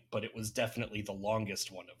that point, but it was definitely the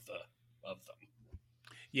longest one of them.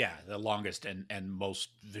 Yeah, the longest and most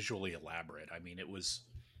visually elaborate. I mean, it was,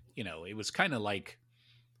 it was kind of like,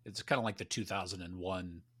 it's kind of like the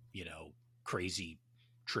 2001, crazy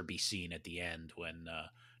trippy scene at the end when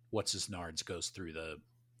What's His Nards goes through the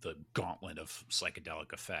gauntlet of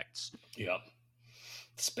psychedelic effects. Yep.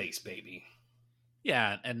 Space baby.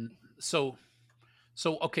 Yeah, and so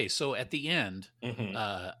okay, so at the end,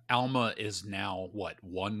 Alma is now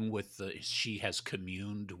one with she has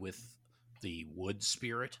communed with the wood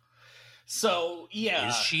spirit. So yeah,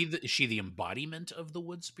 is she the embodiment of the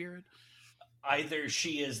wood spirit? Either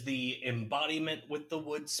she is the embodiment with the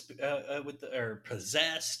wood, or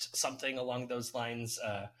possessed, something along those lines.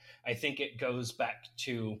 I think it goes back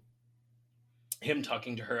to him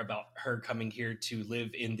talking to her about her coming here to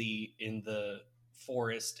live in the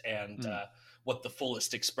forest, and what the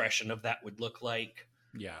fullest expression of that would look like.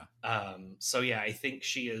 Yeah. So yeah, I think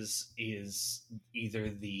she is either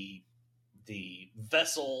the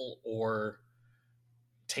vessel or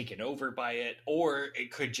taken over by it, or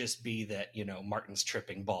it could just be that Martin's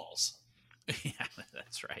tripping balls. Yeah,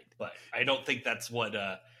 that's right. But I don't think that's what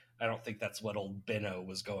old Benno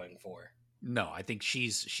was going for. No, I think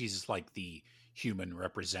she's like the human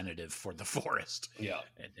representative for the forest. Yeah,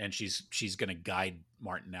 and she's going to guide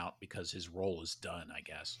Martin out because his role is done, I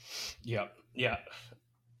guess. Yeah.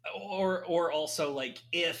 Or also, like,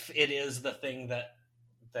 if it is the thing that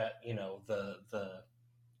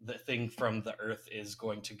the thing from the earth is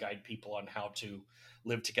going to guide people on how to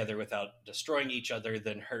live together without destroying each other,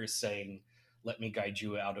 then her saying, "Let me guide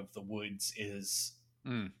you out of the woods," is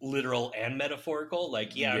literal and metaphorical.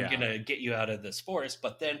 Like, I'm going to get you out of this forest,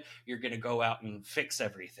 but then you're going to go out and fix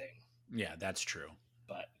everything. Yeah, that's true.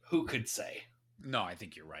 But who could say? No, I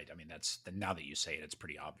think you're right. I mean, now that you say it, it's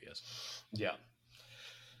pretty obvious. Yeah.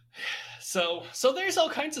 So there's all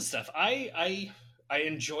kinds of stuff. I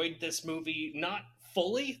enjoyed this movie, not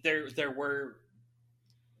fully. There were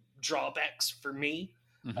drawbacks for me,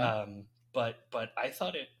 but I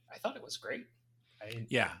thought it was great.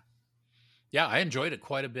 Yeah, I enjoyed it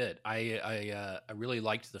quite a bit. I really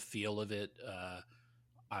liked the feel of it.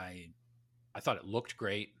 I thought it looked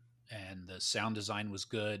great, and the sound design was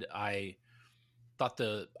good. I thought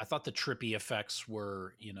the trippy effects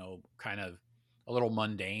were, kind of a little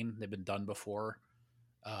mundane. They've been done before.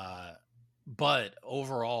 But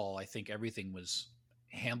overall, I think everything was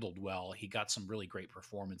handled well. He got some really great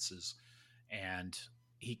performances, and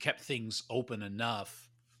he kept things open enough.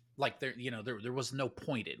 Like there was no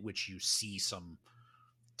point at which you see some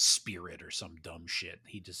spirit or some dumb shit.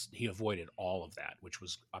 He avoided all of that, which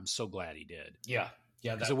was, I'm so glad he did. Yeah.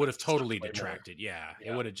 Because it would have totally detracted.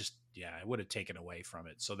 It would have just, it would have taken away from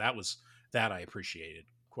it. So that I appreciated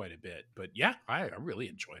quite a bit. But yeah, I really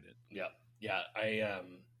enjoyed it. Yeah.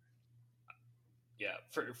 Yeah,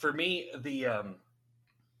 for me,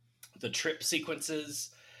 the trip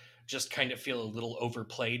sequences just kind of feel a little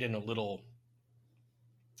overplayed and a little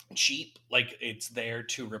cheap, like it's there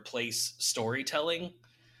to replace storytelling.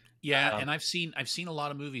 Yeah, Um, and I've seen a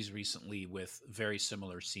lot of movies recently with very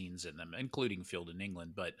similar scenes in them, including Field in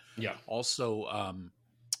England, but yeah. also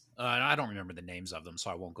I don't remember the names of them,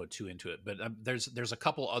 so I won't go too into it. But there's a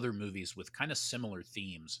couple other movies with kind of similar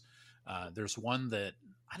themes. There's one that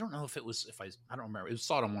I don't know if it was if I don't remember. It was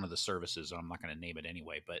saw it on one of the services. I'm not going to name it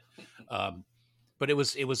anyway, um, but it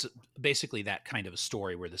was basically that kind of a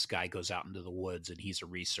story where this guy goes out into the woods and he's a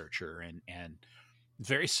researcher and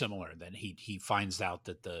very similar. Then he finds out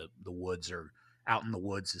that the woods are out in the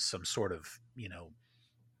woods is some sort of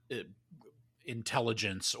uh,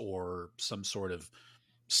 intelligence or some sort of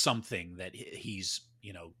something that he's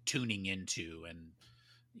tuning into, and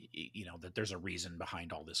that there's a reason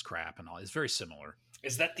behind all this crap and all. It's very similar.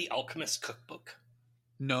 Is that the Alchemist Cookbook?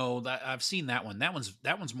 No, that I've seen that one. That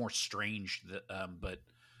one's more strange,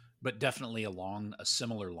 but definitely along a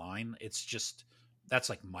similar line. It's just that's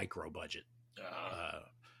like micro budget, Uh,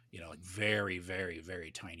 like very very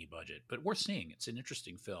very tiny budget, but worth seeing. It's an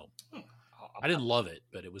interesting film. hmm, I didn't love it,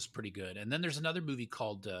 but it was pretty good. And then there's another movie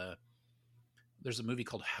called there's a movie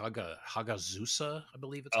called Hagazusa, I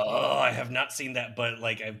believe it's called. oh, I have not seen that, but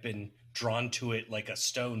like I've been drawn to it like a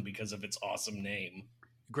stone because of its awesome name.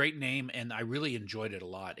 Great name, and I really enjoyed it a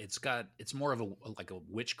lot. It's more of a like a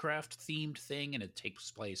witchcraft themed thing, and it takes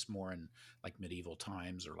place more in like medieval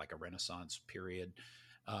times or like a Renaissance period.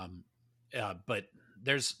 Um, but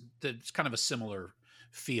there's kind of a similar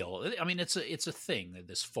feel. I mean, it's a thing,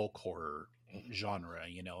 this folk horror genre,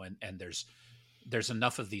 and there's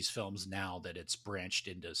enough of these films now that it's branched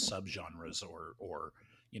into subgenres or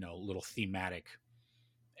little thematic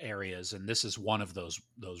areas, and this is one of those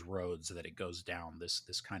roads that it goes down,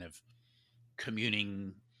 this kind of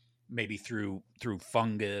communing, maybe through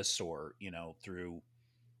fungus or through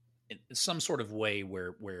some sort of way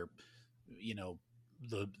where you know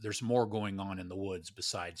there's more going on in the woods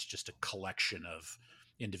besides just a collection of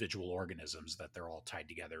individual organisms, that they're all tied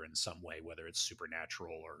together in some way, whether it's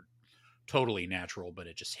supernatural or totally natural, but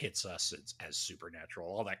it just hits us as supernatural,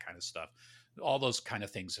 all that kind of stuff. All those kind of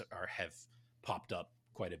things have popped up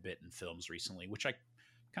quite a bit in films recently, which I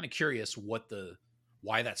kind of curious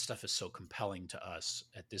why that stuff is so compelling to us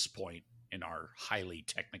at this point in our highly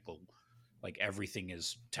technical, like everything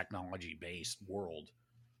is technology based world.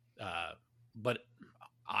 But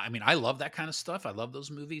I mean, I love that kind of stuff. I love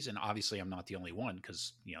those movies, and obviously, I'm not the only one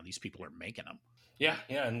because these people are making them. Yeah,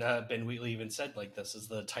 yeah, and Ben Wheatley even said like this is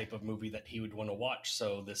the type of movie that he would want to watch.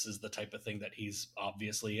 So this is the type of thing that he's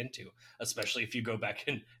obviously into, especially if you go back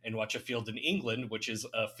and watch A Field in England, which is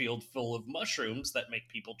a field full of mushrooms that make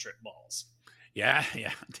people trip balls. Yeah,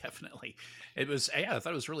 yeah, definitely. It was. Yeah, I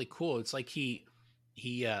thought it was really cool. It's like he.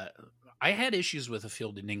 I had issues with A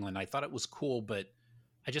Field in England. I thought it was cool, but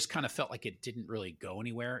I just kind of felt like it didn't really go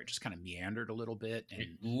anywhere. It just kind of meandered a little bit, It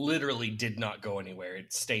and literally did not go anywhere.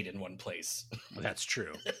 It stayed in one place. that's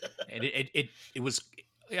true. And it was.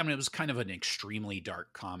 I mean, it was kind of an extremely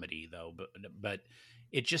dark comedy, though. But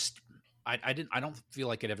it just. I don't feel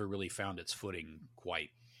like it ever really found its footing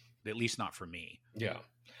quite. At least not for me. Yeah.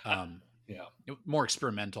 Um, Yeah. More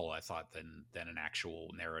experimental, I thought, than an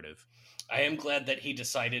actual narrative. I am glad that he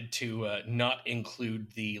decided to not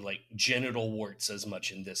include the like genital warts as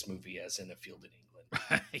much in this movie as in A Field in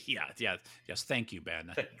England. Yeah. Yes, thank you, Ben.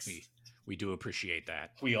 Thanks. We do appreciate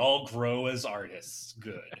that. We all grow as artists.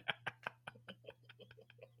 Good.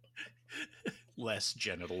 Less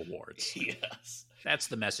genital warts. Yes. That's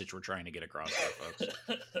the message we're trying to get across here, folks.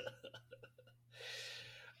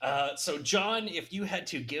 So, John, if you had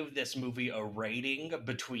to give this movie a rating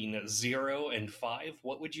between 0 and 5,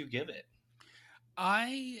 what would you give it?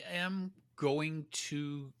 I am going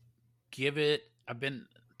to give it. I've been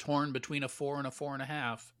torn between a 4 and a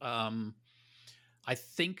 4.5. I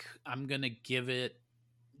think I'm going to give it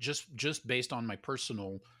just based on my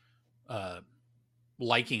personal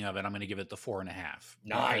liking of it. I'm going to give it the 4.5.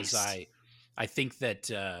 Nice. Because I think that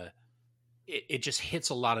it just hits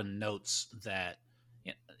a lot of notes that.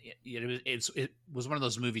 It was one of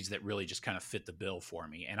those movies that really just kind of fit the bill for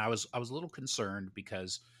me, and I was a little concerned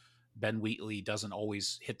because Ben Wheatley doesn't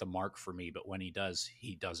always hit the mark for me, but when he does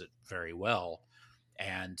it very well.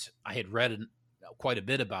 And I had read quite a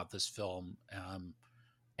bit about this film,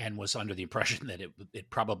 and was under the impression that it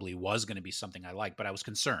probably was going to be something I liked, but I was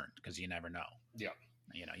concerned because you never know. Yeah.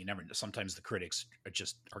 You never know. Sometimes the critics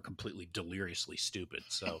are completely deliriously stupid.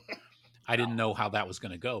 So I didn't know how that was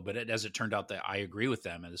going to go, but as it turned out, that I agree with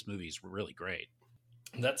them, and this movie is really great.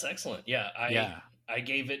 That's excellent. Yeah, I Yeah. I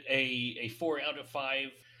gave it a 4 out of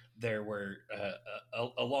 5. There were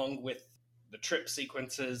along with the trip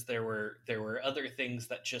sequences, there were other things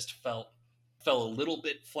that just fell a little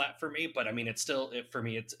bit flat for me. But I mean, it's still for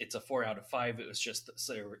me. It's a 4 out of 5. It was just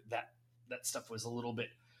so that stuff was a little bit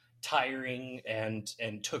tiring and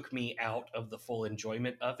took me out of the full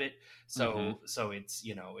enjoyment of it. Hmm. So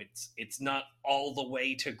it's not all the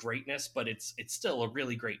way to greatness, but it's still a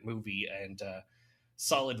really great movie, and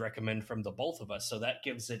solid recommend from the both of us. So that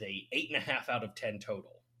gives it a 8.5 out of 10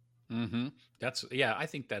 total. Hmm. That's yeah. I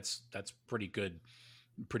think that's pretty good.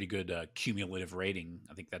 Pretty good cumulative rating.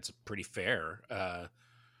 I think that's pretty fair.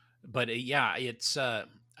 But yeah, it's. I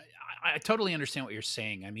totally understand what you're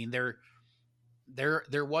saying. I mean, there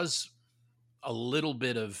was a little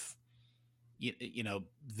bit of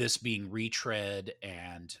this being retread,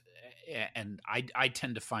 and I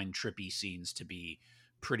tend to find trippy scenes to be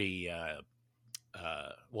pretty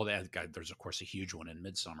well, there's of course a huge one in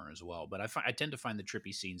Midsummer as well, but I tend to find the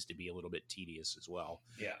trippy scenes to be a little bit tedious as well.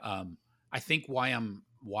 Yeah, I think why I'm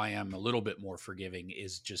a little bit more forgiving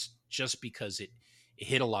is just because it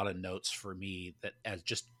hit a lot of notes for me, that as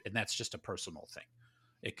just and that's just a personal thing.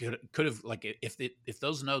 It could have, like, if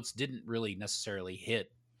those notes didn't really necessarily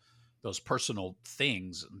hit those personal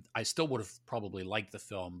things, I still would have probably liked the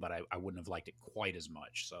film, but I wouldn't have liked it quite as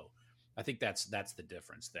much. So I think that's the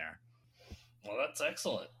difference there. well, that's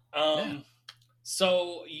excellent. Yeah.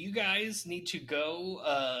 So you guys need to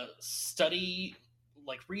go study,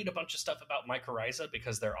 like read a bunch of stuff about mycorrhiza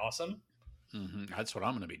because they're awesome. That's what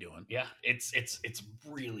I'm going to be doing. Yeah, it's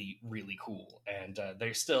really really cool, and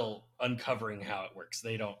they're still uncovering how it works.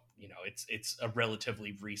 They don't, it's a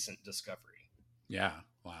relatively recent discovery. Yeah.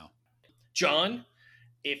 Wow. John,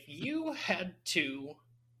 if you had to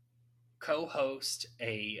co-host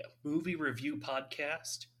a movie review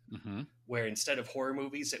podcast Hmm. where instead of horror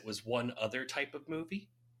movies it was one other type of movie,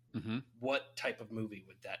 Hmm. what type of movie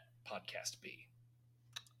would that podcast be?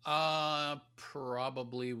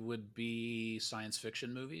 Probably would be science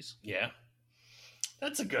fiction movies. Yeah,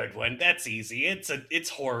 that's a good one. That's easy. It's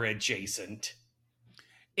horror adjacent.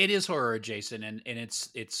 It is horror adjacent, and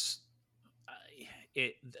uh,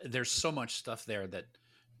 it. There's so much stuff there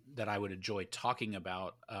that I would enjoy talking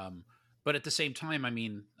about. But at the same time, I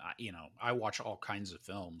mean, I watch all kinds of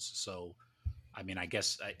films, so I mean, I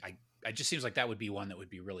guess I just seems like that would be one that would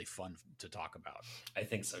be really fun to talk about. I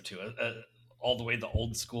think so too. All the way the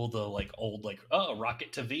old school, the like old like oh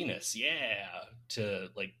Rocket to Venus, yeah, to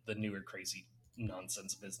like the newer crazy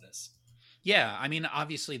nonsense business. Yeah, I mean,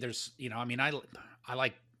 obviously, there's I mean, I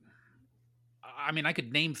like. I mean, I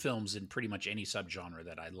could name films in pretty much any subgenre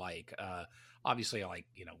that I like. Obviously, I like,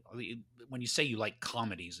 when you say you like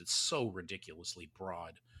comedies, it's so ridiculously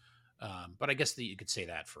broad. But I guess that you could say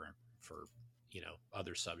that for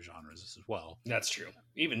other subgenres as well. That's true.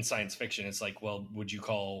 Even science fiction, it's like, well, would you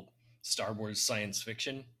call Star Wars science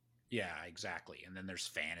fiction? Yeah, exactly. And then there's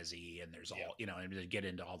fantasy, and there's Yeah, all and to get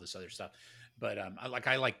into all this other stuff. But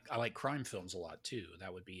I like crime films a lot too.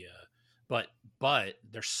 That would be but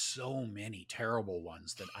there's so many terrible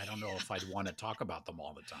ones that I don't know if I'd want to talk about them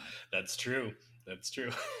all the time. that's true. That's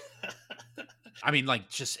true. I mean, like,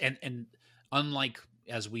 just and unlike,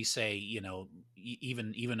 as we say,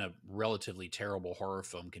 even a relatively terrible horror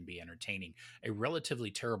film can be entertaining. A relatively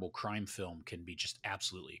terrible crime film can be just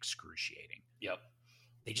absolutely excruciating. Yep.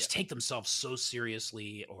 They Yep. just take themselves so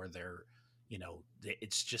seriously, or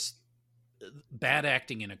it's just bad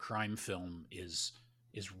acting in a crime film is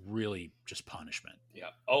really just punishment. Yeah.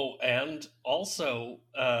 Oh, and also,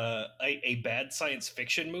 a bad science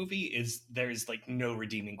fiction movie is there's like no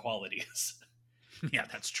redeeming qualities. Yeah,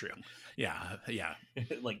 that's true. Yeah.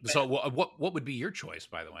 Like So what would be your choice,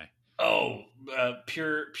 by the way? oh,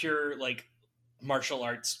 pure like martial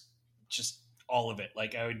arts, just all of it.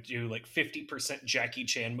 Like I would do like 50% Jackie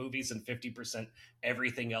Chan movies and 50%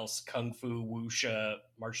 everything else, kung fu, wuxia,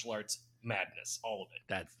 martial arts, madness, all of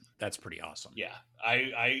it. That's pretty awesome. Yeah,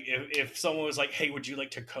 if someone was like, "Hey, would you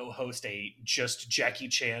like to co-host a just Jackie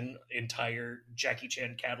Chan entire Jackie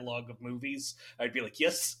Chan catalog of movies?" I'd be like,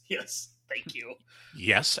 "Yes, yes, thank you."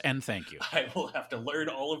 Yes, and thank you. I will have to learn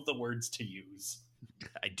all of the words to use.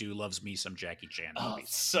 I do loves me some Jackie Chan Oh,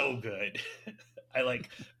 movies. so good. I like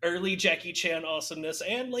early Jackie Chan awesomeness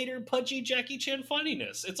and later pudgy Jackie Chan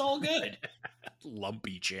funniness. It's all good.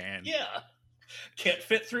 Lumpy Chan. Yeah. Can't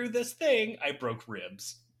fit through this thing. I broke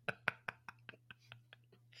ribs.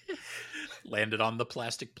 Landed on the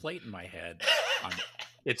plastic plate in my head.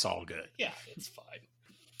 It's all good. Yeah, it's fine.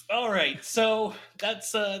 All right, so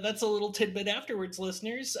that's a little tidbit afterwards,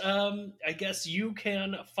 listeners. I guess you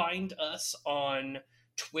can find us on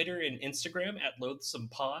Twitter and Instagram at Loathsome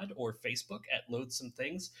Pod or Facebook at Loathsome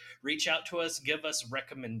Things. Reach out to us, give us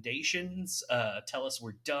recommendations, tell us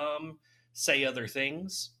we're dumb, say other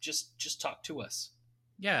things. Just talk to us.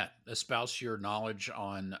 Yeah, espouse your knowledge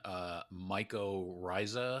on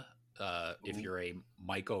mycorrhiza. If you're a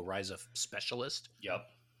mycorrhiza specialist, Yep.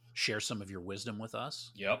 share some of your wisdom with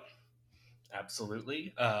us. Yep.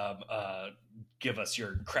 Absolutely. Give us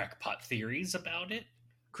your crackpot theories about it.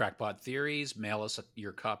 Crackpot theories. Mail us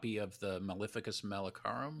your copy of the Maleficus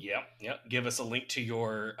Malicarum. Yep. Give us a link to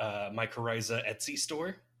your mycorrhiza Etsy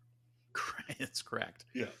store. It's correct.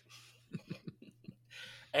 Yeah.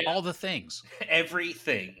 All the things.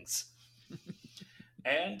 Everythings.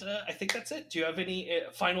 And I think that's it. Do you have any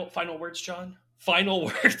final words, John? Final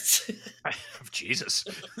words. Jesus.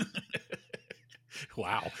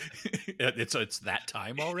 Wow. It's that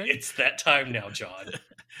time already? It's that time now, John.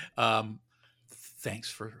 Thanks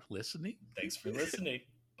for listening. Thanks for listening.